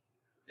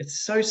 It's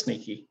so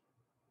sneaky.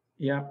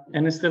 Yeah.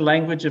 And it's the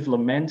language of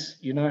lament.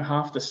 You know,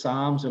 half the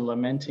Psalms are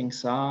lamenting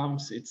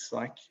Psalms. It's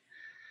like,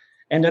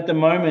 and at the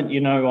moment,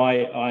 you know,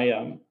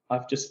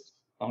 I've just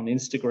on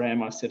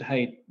Instagram, I said,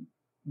 hey,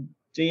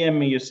 DM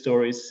me your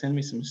stories, send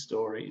me some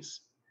stories,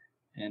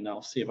 and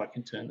I'll see if I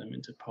can turn them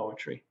into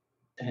poetry.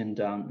 And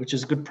which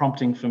is a good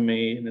prompting for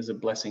me, and is a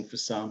blessing for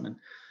some. And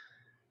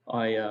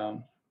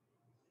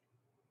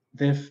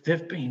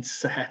there've been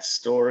sad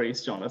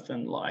stories,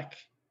 Jonathan. Like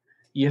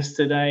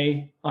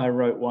yesterday, I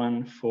wrote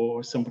one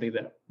for somebody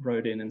that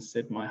wrote in and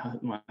said, my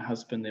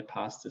husband, they're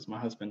pastors. My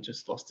husband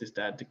just lost his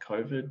dad to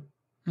COVID.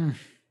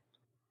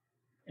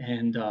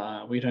 and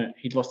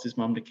he'd lost his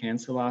mum to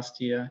cancer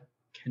last year.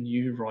 Can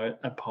you write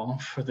a poem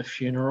for the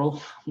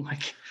funeral? I'm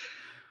like,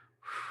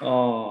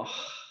 oh,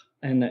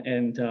 and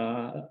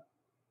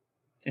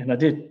I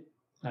did.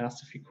 I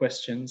asked a few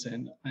questions,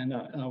 and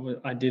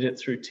I did it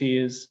through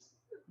tears.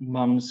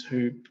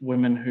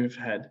 Women who've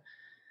had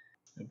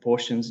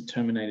abortions,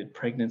 terminated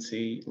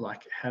pregnancy,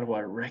 like, how do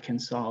I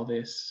reconcile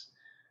this?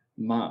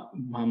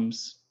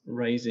 Mums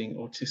raising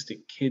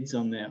autistic kids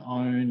on their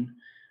own,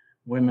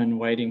 women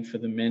waiting for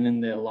the men in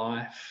their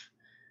life,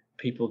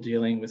 people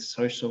dealing with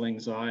social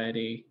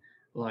anxiety,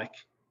 like,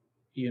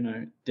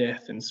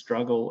 death and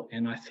struggle.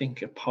 And I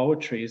think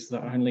poetry is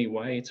the only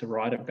way to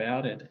write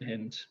about it,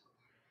 and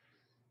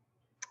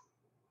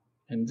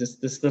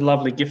this the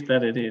lovely gift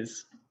that it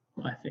is,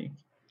 I think,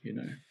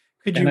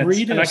 Could you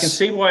read us? And I can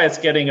see why it's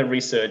getting a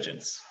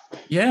resurgence.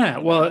 Yeah,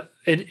 well,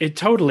 it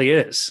totally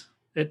is.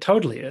 It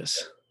totally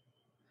is.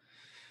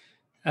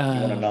 You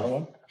want another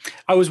one?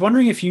 I was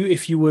wondering if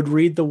you would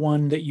read the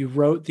one that you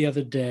wrote the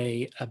other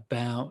day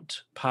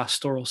about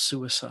pastoral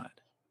suicide.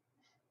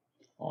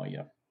 Oh,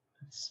 yeah.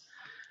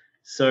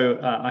 So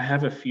I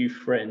have a few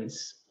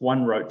friends.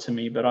 One wrote to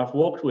me, but I've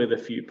walked with a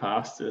few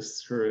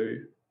pastors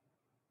through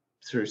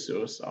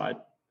suicide,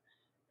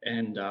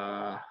 and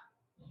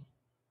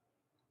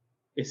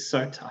it's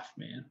so tough,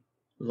 man.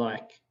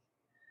 Like,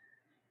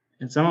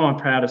 and some of my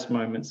proudest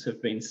moments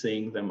have been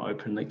seeing them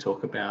openly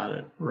talk about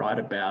it, write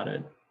about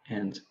it,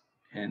 and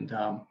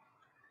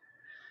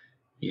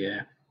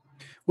yeah.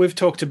 We've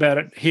talked about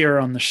it here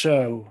on the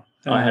show.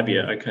 I have,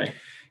 yeah. Okay.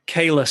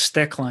 Kayla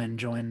Steckline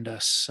joined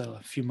us a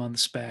few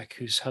months back,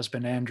 whose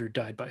husband Andrew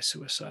died by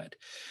suicide.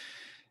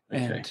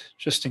 Okay. And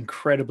just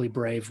incredibly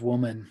brave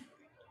woman,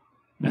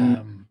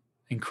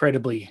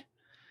 incredibly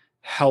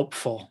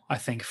helpful, I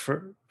think,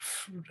 for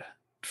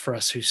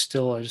us who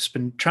still have just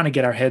been trying to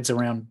get our heads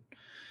around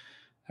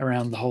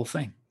the whole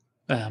thing.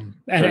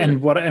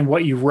 And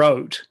what you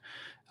wrote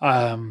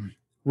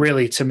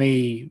really, to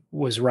me,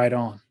 was right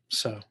on.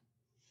 So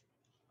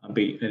I'd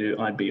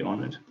be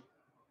honored.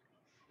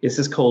 This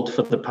is called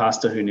For the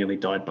Pastor Who Nearly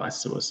Died by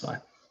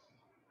Suicide.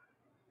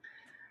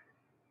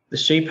 The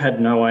sheep had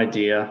no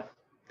idea.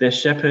 Their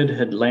shepherd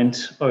had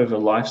leant over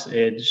life's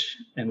edge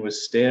and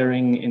was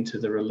staring into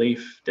the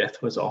relief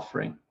death was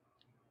offering.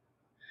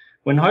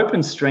 When hope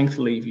and strength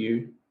leave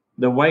you,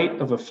 the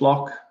weight of a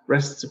flock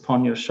rests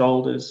upon your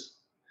shoulders.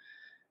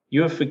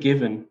 You are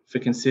forgiven for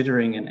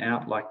considering an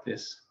out like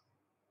this.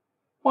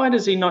 Why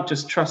does he not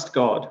just trust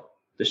God?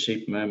 The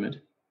sheep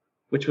murmured,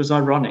 which was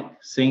ironic,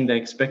 seeing they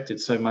expected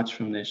so much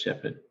from their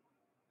shepherd.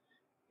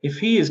 If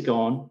he is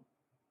gone,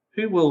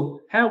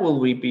 how will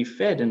we be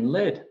fed and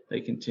led? They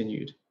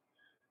continued,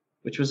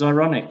 which was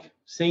ironic,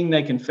 seeing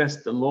they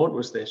confessed the Lord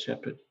was their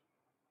shepherd.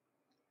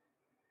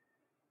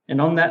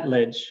 And on that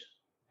ledge,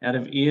 out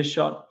of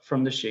earshot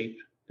from the sheep,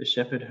 the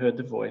shepherd heard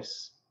the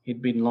voice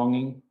he'd been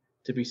longing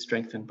to be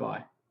strengthened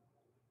by.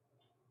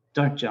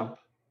 Don't jump,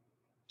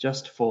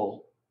 just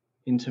fall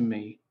into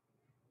me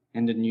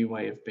and a new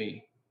way of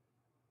being.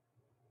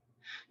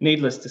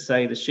 Needless to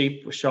say, the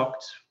sheep were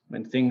shocked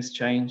when things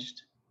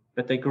changed,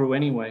 but they grew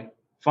anyway,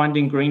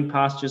 finding green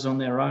pastures on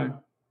their own.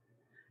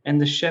 And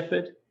the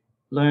shepherd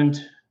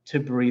learned to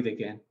breathe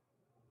again,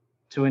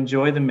 to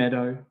enjoy the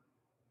meadow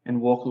and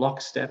walk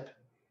lockstep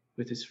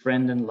with his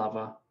friend and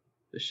lover,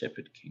 the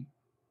Shepherd King.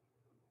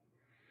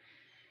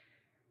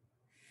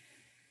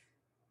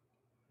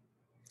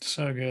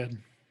 So good.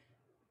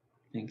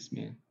 Thanks,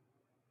 man.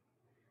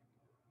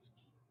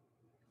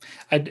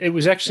 It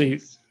was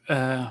actually,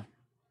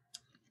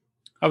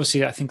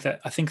 obviously, I think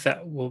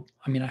that will,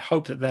 I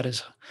hope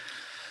that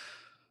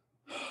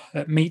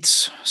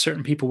meets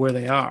certain people where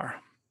they are.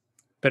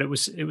 But it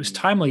was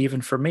timely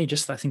even for me.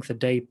 Just, I think, the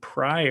day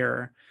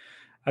prior,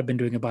 I've been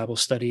doing a Bible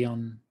study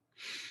on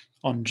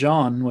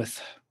John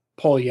with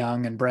Paul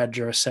Young and Brad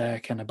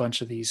Jurasak and a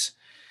bunch of these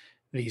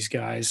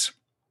guys.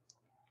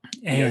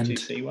 And the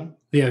OTC one?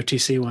 The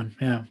OTC one,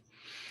 yeah.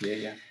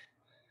 Yeah.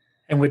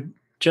 And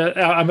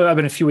I've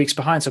been a few weeks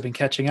behind, so I've been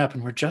catching up,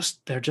 and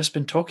they've just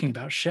been talking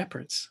about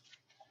shepherds.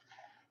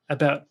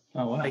 About,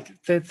 like,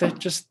 they're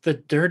just the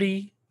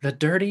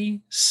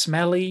dirty,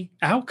 smelly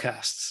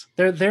outcasts.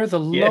 They're the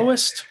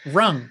lowest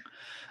rung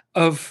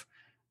of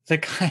the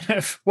kind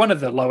of one of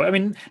the lower.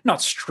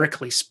 Not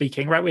strictly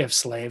speaking, right? We have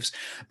slaves,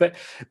 but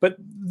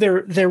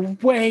they're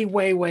way,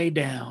 way, way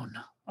down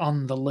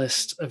on the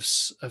list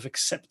of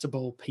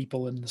acceptable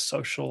people in the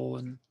social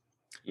and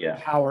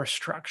power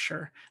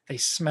structure. They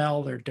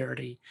smell, they're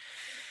dirty,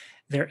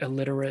 they're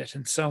illiterate,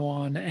 and so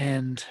on.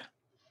 And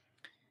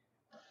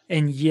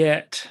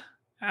yet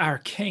our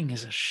King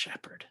is a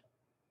shepherd.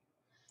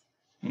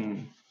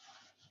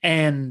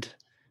 And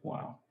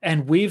wow.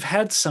 And we've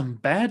had some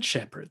bad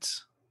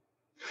shepherds.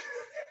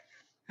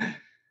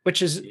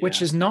 Which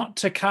is not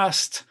to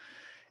cast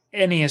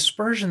any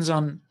aspersions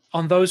on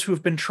those who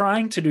have been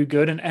trying to do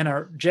good and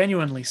are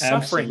genuinely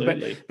suffering.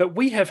 Absolutely. But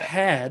we have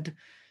had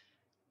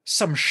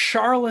some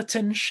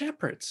charlatan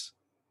shepherds.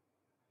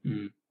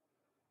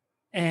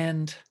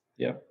 And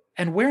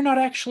we're not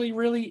actually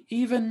really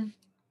even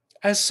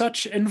as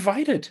such,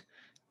 invited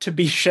to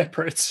be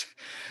shepherds,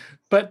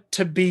 but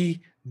to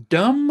be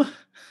dumb,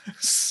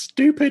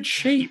 stupid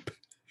sheep.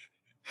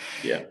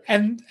 Yeah.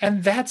 And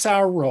that's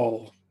our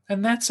role.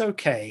 And that's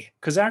okay,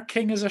 because our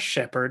king is a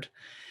shepherd,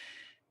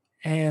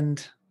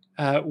 and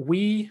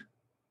we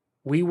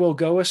will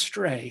go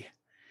astray,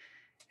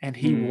 and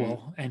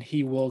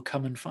he will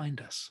come and find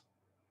us.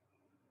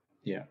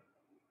 Yeah.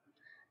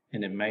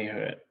 And it may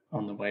hurt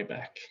on the way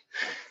back.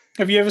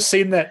 Have you ever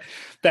seen that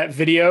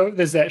video?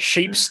 There's that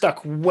sheep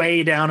stuck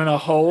way down in a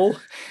hole,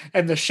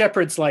 and the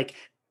shepherd's like,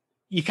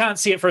 you can't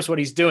see at first what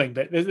he's doing,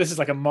 but this is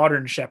like a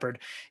modern shepherd,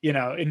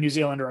 in New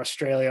Zealand or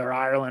Australia or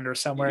Ireland or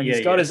somewhere, and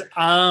he's got his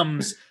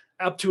arms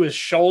up to his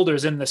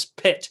shoulders in this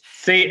pit.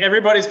 See,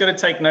 everybody's got to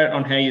take note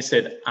on how you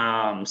said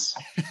arms.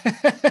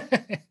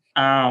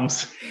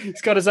 Arms.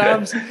 He's got his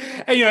arms,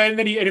 and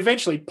then he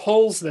eventually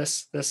pulls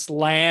this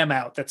lamb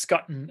out that's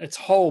gotten its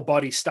whole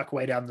body stuck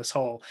way down this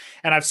hole.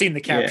 And I've seen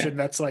the caption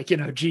that's like,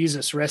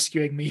 Jesus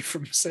rescuing me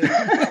from sin.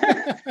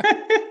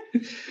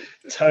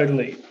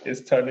 Totally.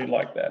 It's totally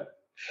like that.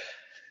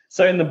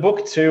 So in the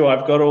book too,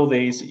 I've got all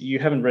these. You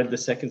haven't read the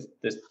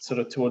sort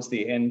of towards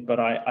the end,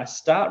 but I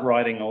start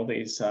writing all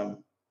these.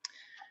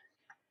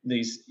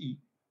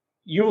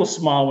 You will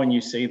smile when you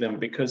see them,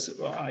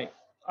 because I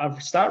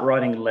start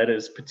writing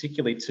letters,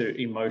 particularly to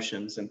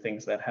emotions and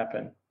things that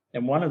happen.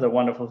 And one of the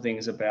wonderful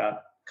things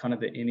about kind of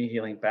the inner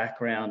healing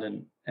background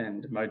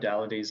and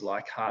modalities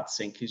like heart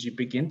sync is you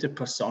begin to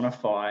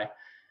personify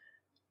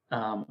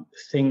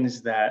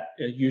things that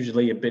are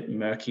usually a bit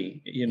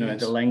murky.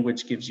 The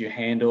language gives you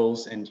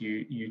handles, and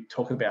you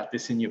talk about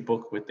this in your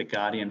book with the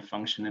guardian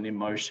function and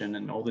emotion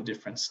and all the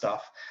different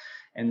stuff.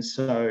 And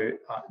so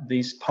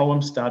these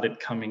poems started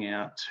coming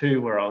out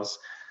too, where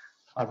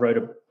I wrote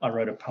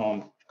a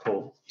poem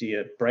called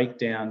Dear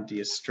Breakdown,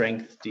 Dear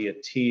Strength, Dear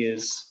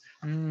Tears,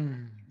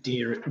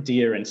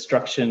 Dear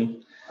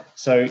Instruction.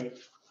 So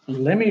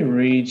let me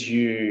read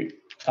you,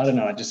 I don't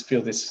know, I just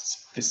feel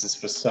this is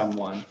for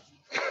someone.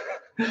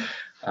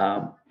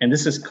 And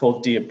this is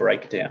called Dear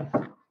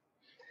Breakdown.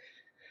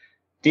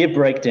 Dear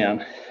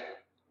Breakdown,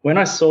 when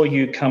I saw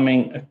you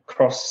coming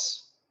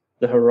across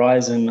the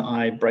horizon,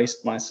 I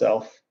braced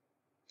myself.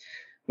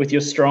 With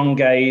your strong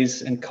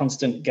gaze and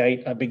constant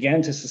gait, I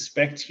began to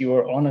suspect you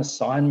were on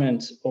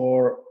assignment,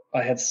 or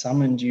I had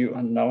summoned you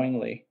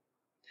unknowingly.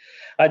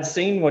 I'd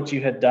seen what you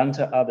had done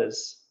to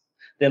others.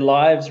 Their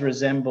lives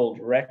resembled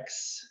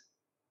wrecks.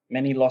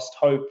 Many lost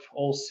hope,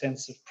 all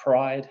sense of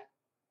pride.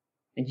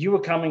 And you were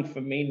coming for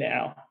me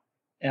now.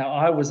 Now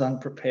I was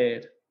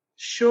unprepared.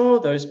 Sure,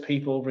 those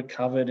people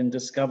recovered and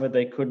discovered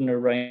they couldn't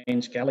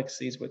arrange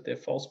galaxies with their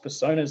false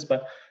personas,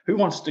 but who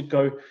wants to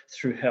go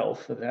through hell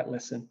for that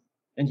lesson?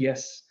 And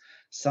yes,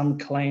 some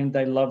claimed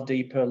they loved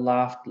deeper,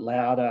 laughed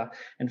louder,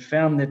 and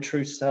found their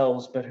true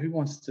selves, but who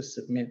wants to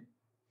submit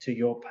to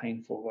your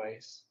painful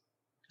ways?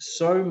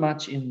 So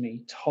much in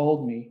me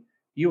told me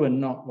you are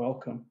not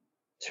welcome.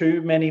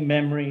 Too many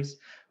memories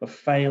of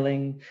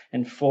failing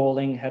and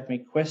falling had me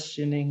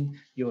questioning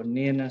your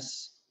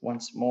nearness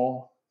once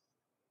more.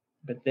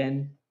 But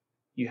then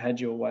you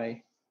had your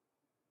way.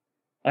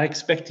 I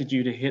expected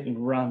you to hit and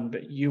run,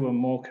 but you were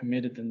more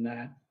committed than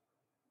that.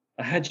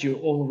 I had you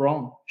all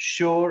wrong.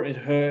 Sure, it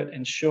hurt,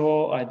 and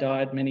sure, I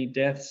died many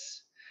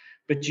deaths,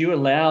 but you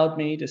allowed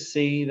me to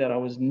see that I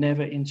was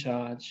never in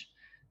charge,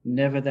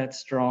 never that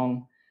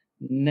strong,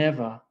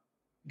 never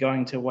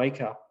going to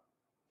wake up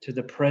to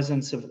the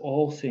presence of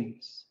all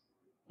things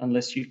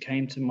unless you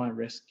came to my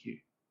rescue.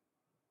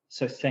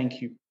 So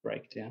thank you,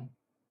 Breakdown.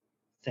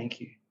 Thank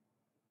you.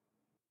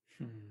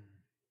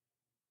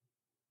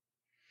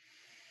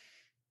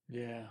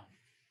 Yeah.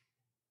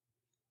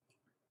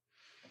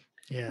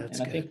 Yeah, that's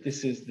and I good. think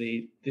this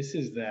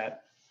is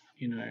that,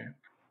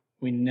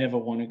 we never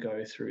want to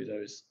go through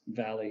those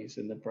valleys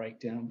and the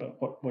breakdown,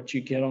 but what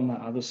you get on the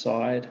other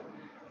side,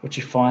 what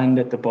you find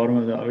at the bottom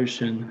of the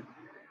ocean,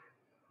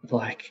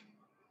 like,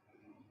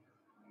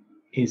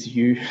 is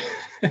you,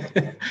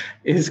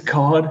 is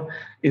God,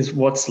 is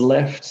what's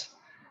left.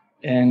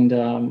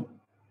 And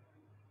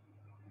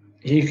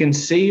you can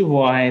see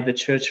why the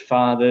church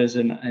fathers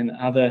and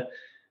other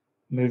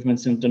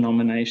movements and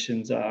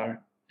denominations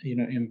are,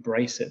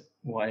 embrace it.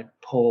 Why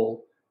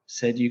Paul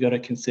said you got to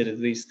consider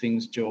these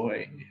things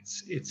joy.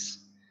 It's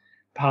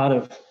part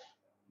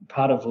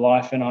of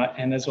life.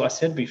 And as I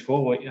said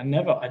before,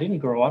 I didn't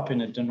grow up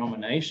in a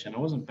denomination. I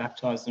wasn't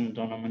baptized in a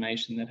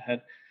denomination that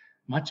had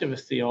much of a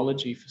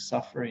theology for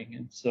suffering.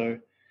 And so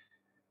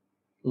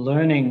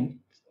learning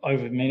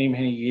over many,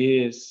 many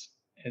years,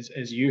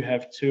 as you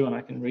have too, and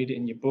I can read it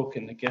in your book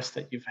and the guests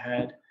that you've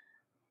had,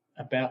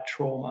 about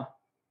trauma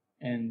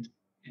and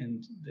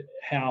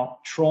how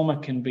trauma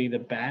can be the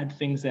bad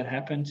things that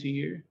happen to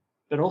you,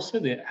 but also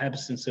the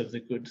absence of the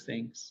good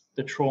things,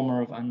 the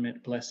trauma of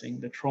unmet blessing,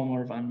 the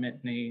trauma of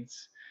unmet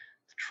needs,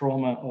 the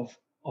trauma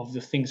of the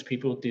things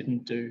people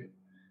didn't do,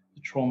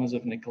 the traumas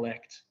of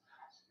neglect.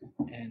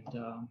 And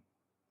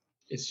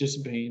it's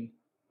just been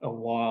a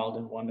wild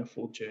and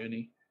wonderful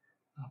journey.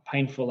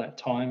 Painful at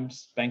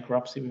times.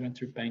 Bankruptcy, we went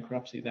through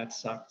bankruptcy, that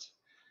sucked.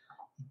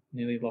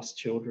 nearly lost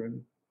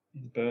children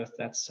in birth.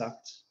 That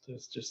sucked.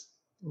 There's just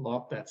a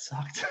lot that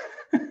sucked.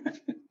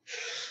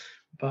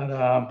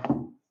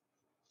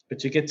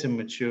 But you get to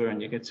mature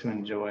and you get to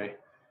enjoy,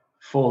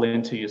 fall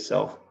into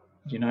yourself,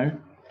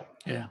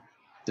 Yeah.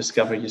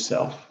 discover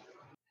yourself.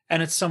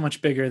 And it's so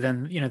much bigger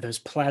than, those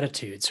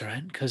platitudes,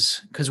 right?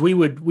 Because we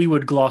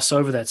would gloss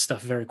over that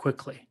stuff very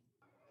quickly.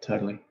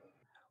 Totally.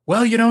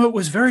 Well, it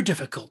was very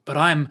difficult, but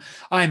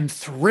I'm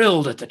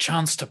thrilled at the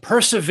chance to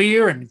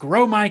persevere and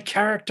grow my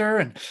character,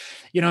 and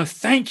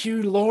thank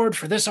you, Lord,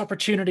 for this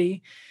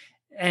opportunity.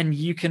 And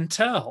you can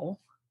tell,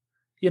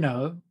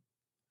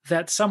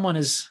 that someone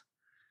is,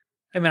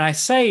 I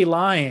say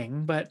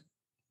lying, but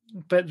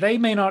they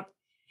may not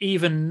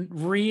even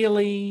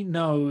really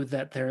know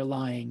that they're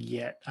lying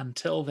yet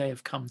until they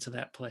have come to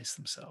that place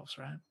themselves,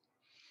 right?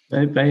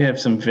 They have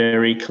some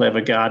very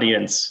clever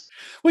guardians.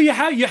 Well,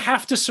 you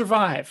have to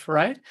survive,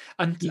 right?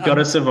 You got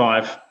to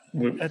survive.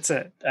 That's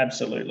it.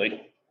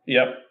 Absolutely.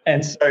 Yep.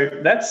 And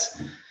so that's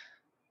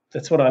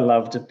what I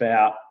loved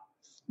about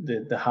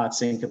the heart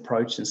sync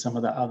approach and some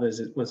of the others.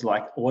 It was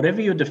like,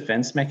 whatever your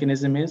defense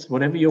mechanism is,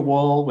 whatever your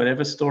wall,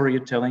 whatever story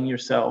you're telling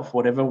yourself,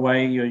 whatever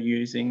way you're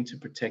using to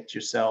protect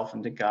yourself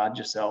and to guard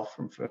yourself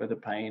from further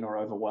pain or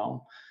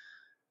overwhelm,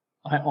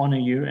 I honor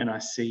you and I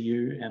see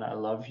you and I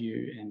love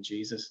you, and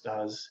Jesus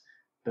does.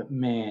 But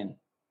man,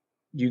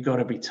 you got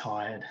to be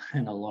tired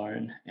and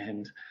alone.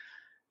 And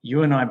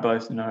you and I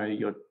both know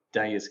your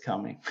day is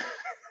coming.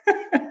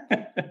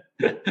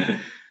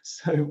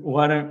 So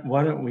why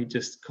don't we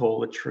just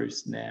call a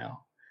truce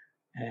now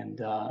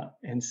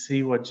and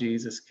see what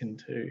Jesus can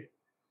do?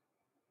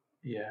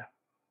 Yeah.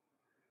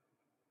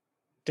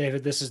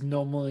 David, this is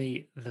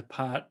normally the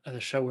part of the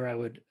show where I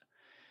would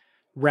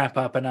wrap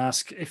up and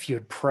ask if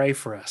you'd pray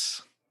for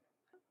us.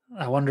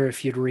 I wonder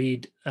if you'd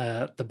read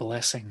the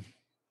blessing.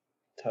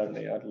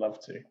 Totally, I'd love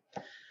to.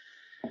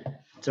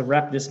 To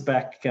wrap this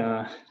back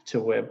to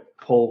where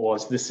Paul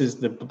was, this is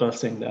the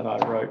blessing that I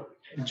wrote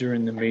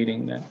during the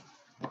meeting that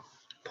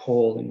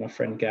Paul and my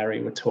friend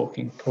Gary were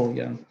talking, Paul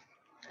Young.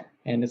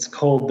 And it's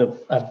called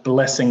A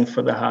Blessing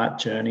for the Heart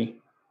Journey.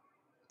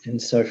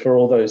 And so for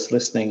all those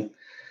listening,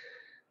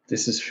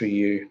 this is for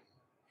you.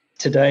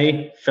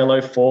 Today, fellow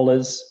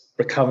fallers,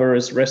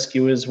 recoverers,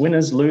 rescuers,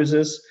 winners,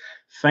 losers,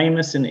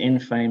 famous and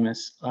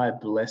infamous, I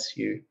bless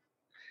you.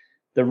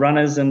 The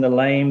runners and the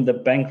lame, the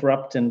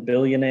bankrupt and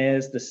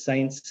billionaires, the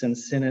saints and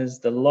sinners,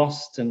 the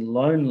lost and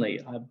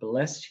lonely, I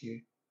bless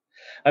you.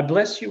 I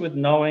bless you with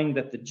knowing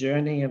that the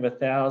journey of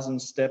 1,000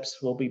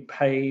 steps will be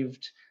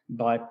paved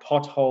by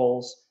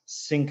potholes,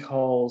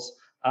 sinkholes,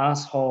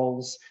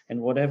 assholes, and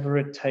whatever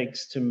it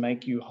takes to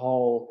make you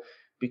whole,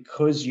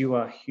 because you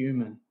are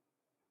human.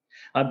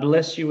 I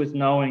bless you with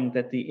knowing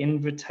that the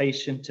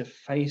invitation to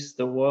face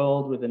the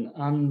world with an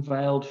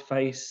unveiled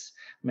face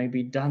may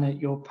be done at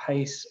your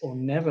pace or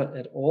never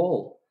at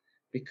all,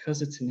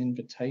 because it's an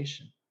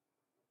invitation.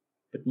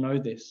 But know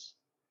this,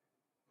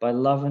 by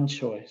love and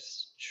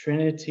choice,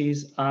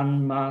 Trinity's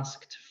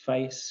unmasked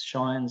face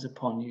shines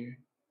upon you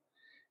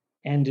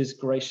and is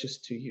gracious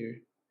to you.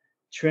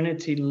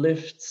 Trinity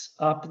lifts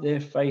up their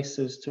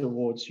faces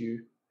towards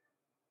you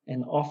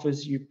and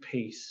offers you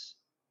peace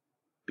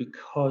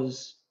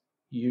because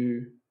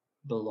you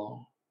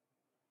belong.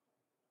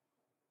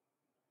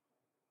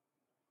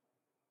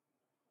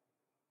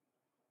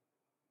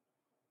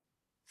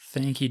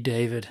 Thank you,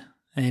 David.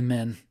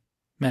 Amen.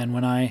 Man,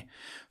 when I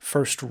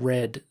first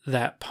read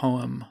that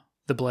poem,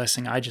 The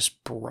Blessing, I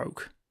just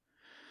broke.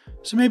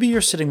 So maybe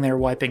you're sitting there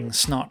wiping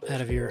snot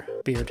out of your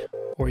beard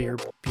or your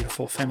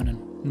beautiful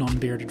feminine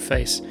non-bearded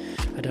face.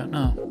 I don't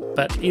know.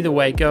 But either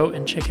way, go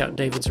and check out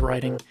David's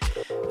writing.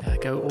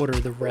 Go order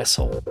The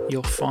Wrestle.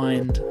 You'll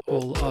find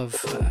all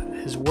of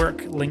his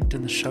work linked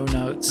in the show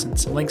notes and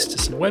some links to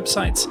some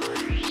websites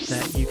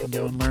that you can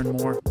go and learn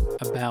more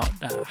about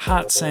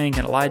Heart Sync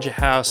and Elijah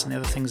House and the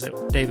other things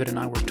that David and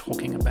I were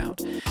talking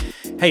about.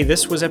 Hey,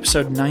 this was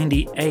episode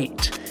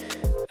 98.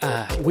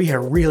 We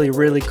are really,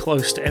 really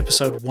close to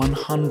episode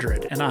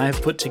 100, and I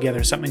have put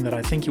together something that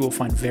I think you will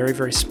find very,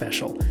 very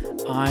special.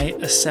 I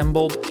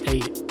assembled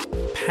a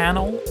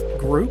panel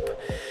group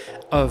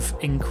of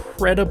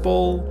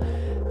incredible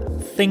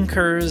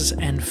thinkers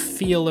and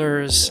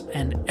feelers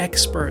and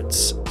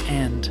experts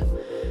and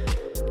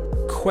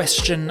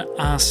question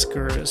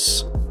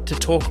askers to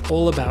talk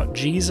all about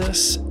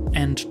Jesus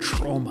and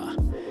trauma.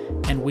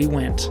 And we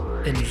went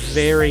in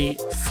very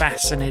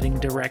fascinating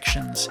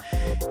directions.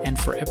 And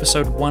for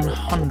episode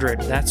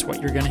 100, that's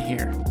what you're going to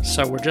hear.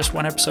 So we're just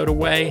one episode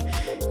away.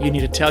 You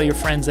need to tell your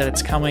friends that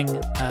it's coming.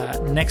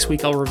 Next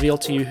week, I'll reveal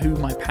to you who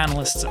my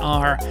panelists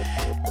are.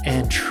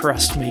 And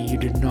trust me, you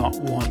do not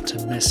want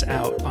to miss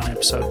out on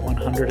episode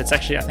 100. It's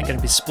actually, I think, going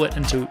to be split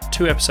into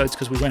 2 episodes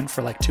because we went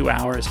for like 2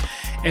 hours.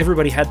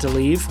 Everybody had to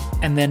leave,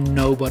 and then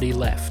nobody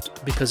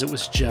left because it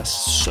was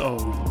just so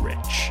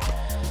rich.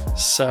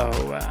 So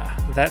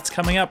that's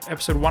coming up,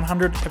 episode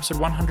 100, episode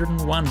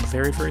 101,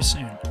 very, very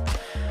soon.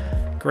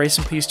 Grace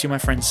and peace to you, my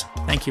friends.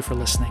 Thank you for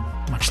listening.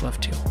 Much love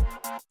to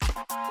you.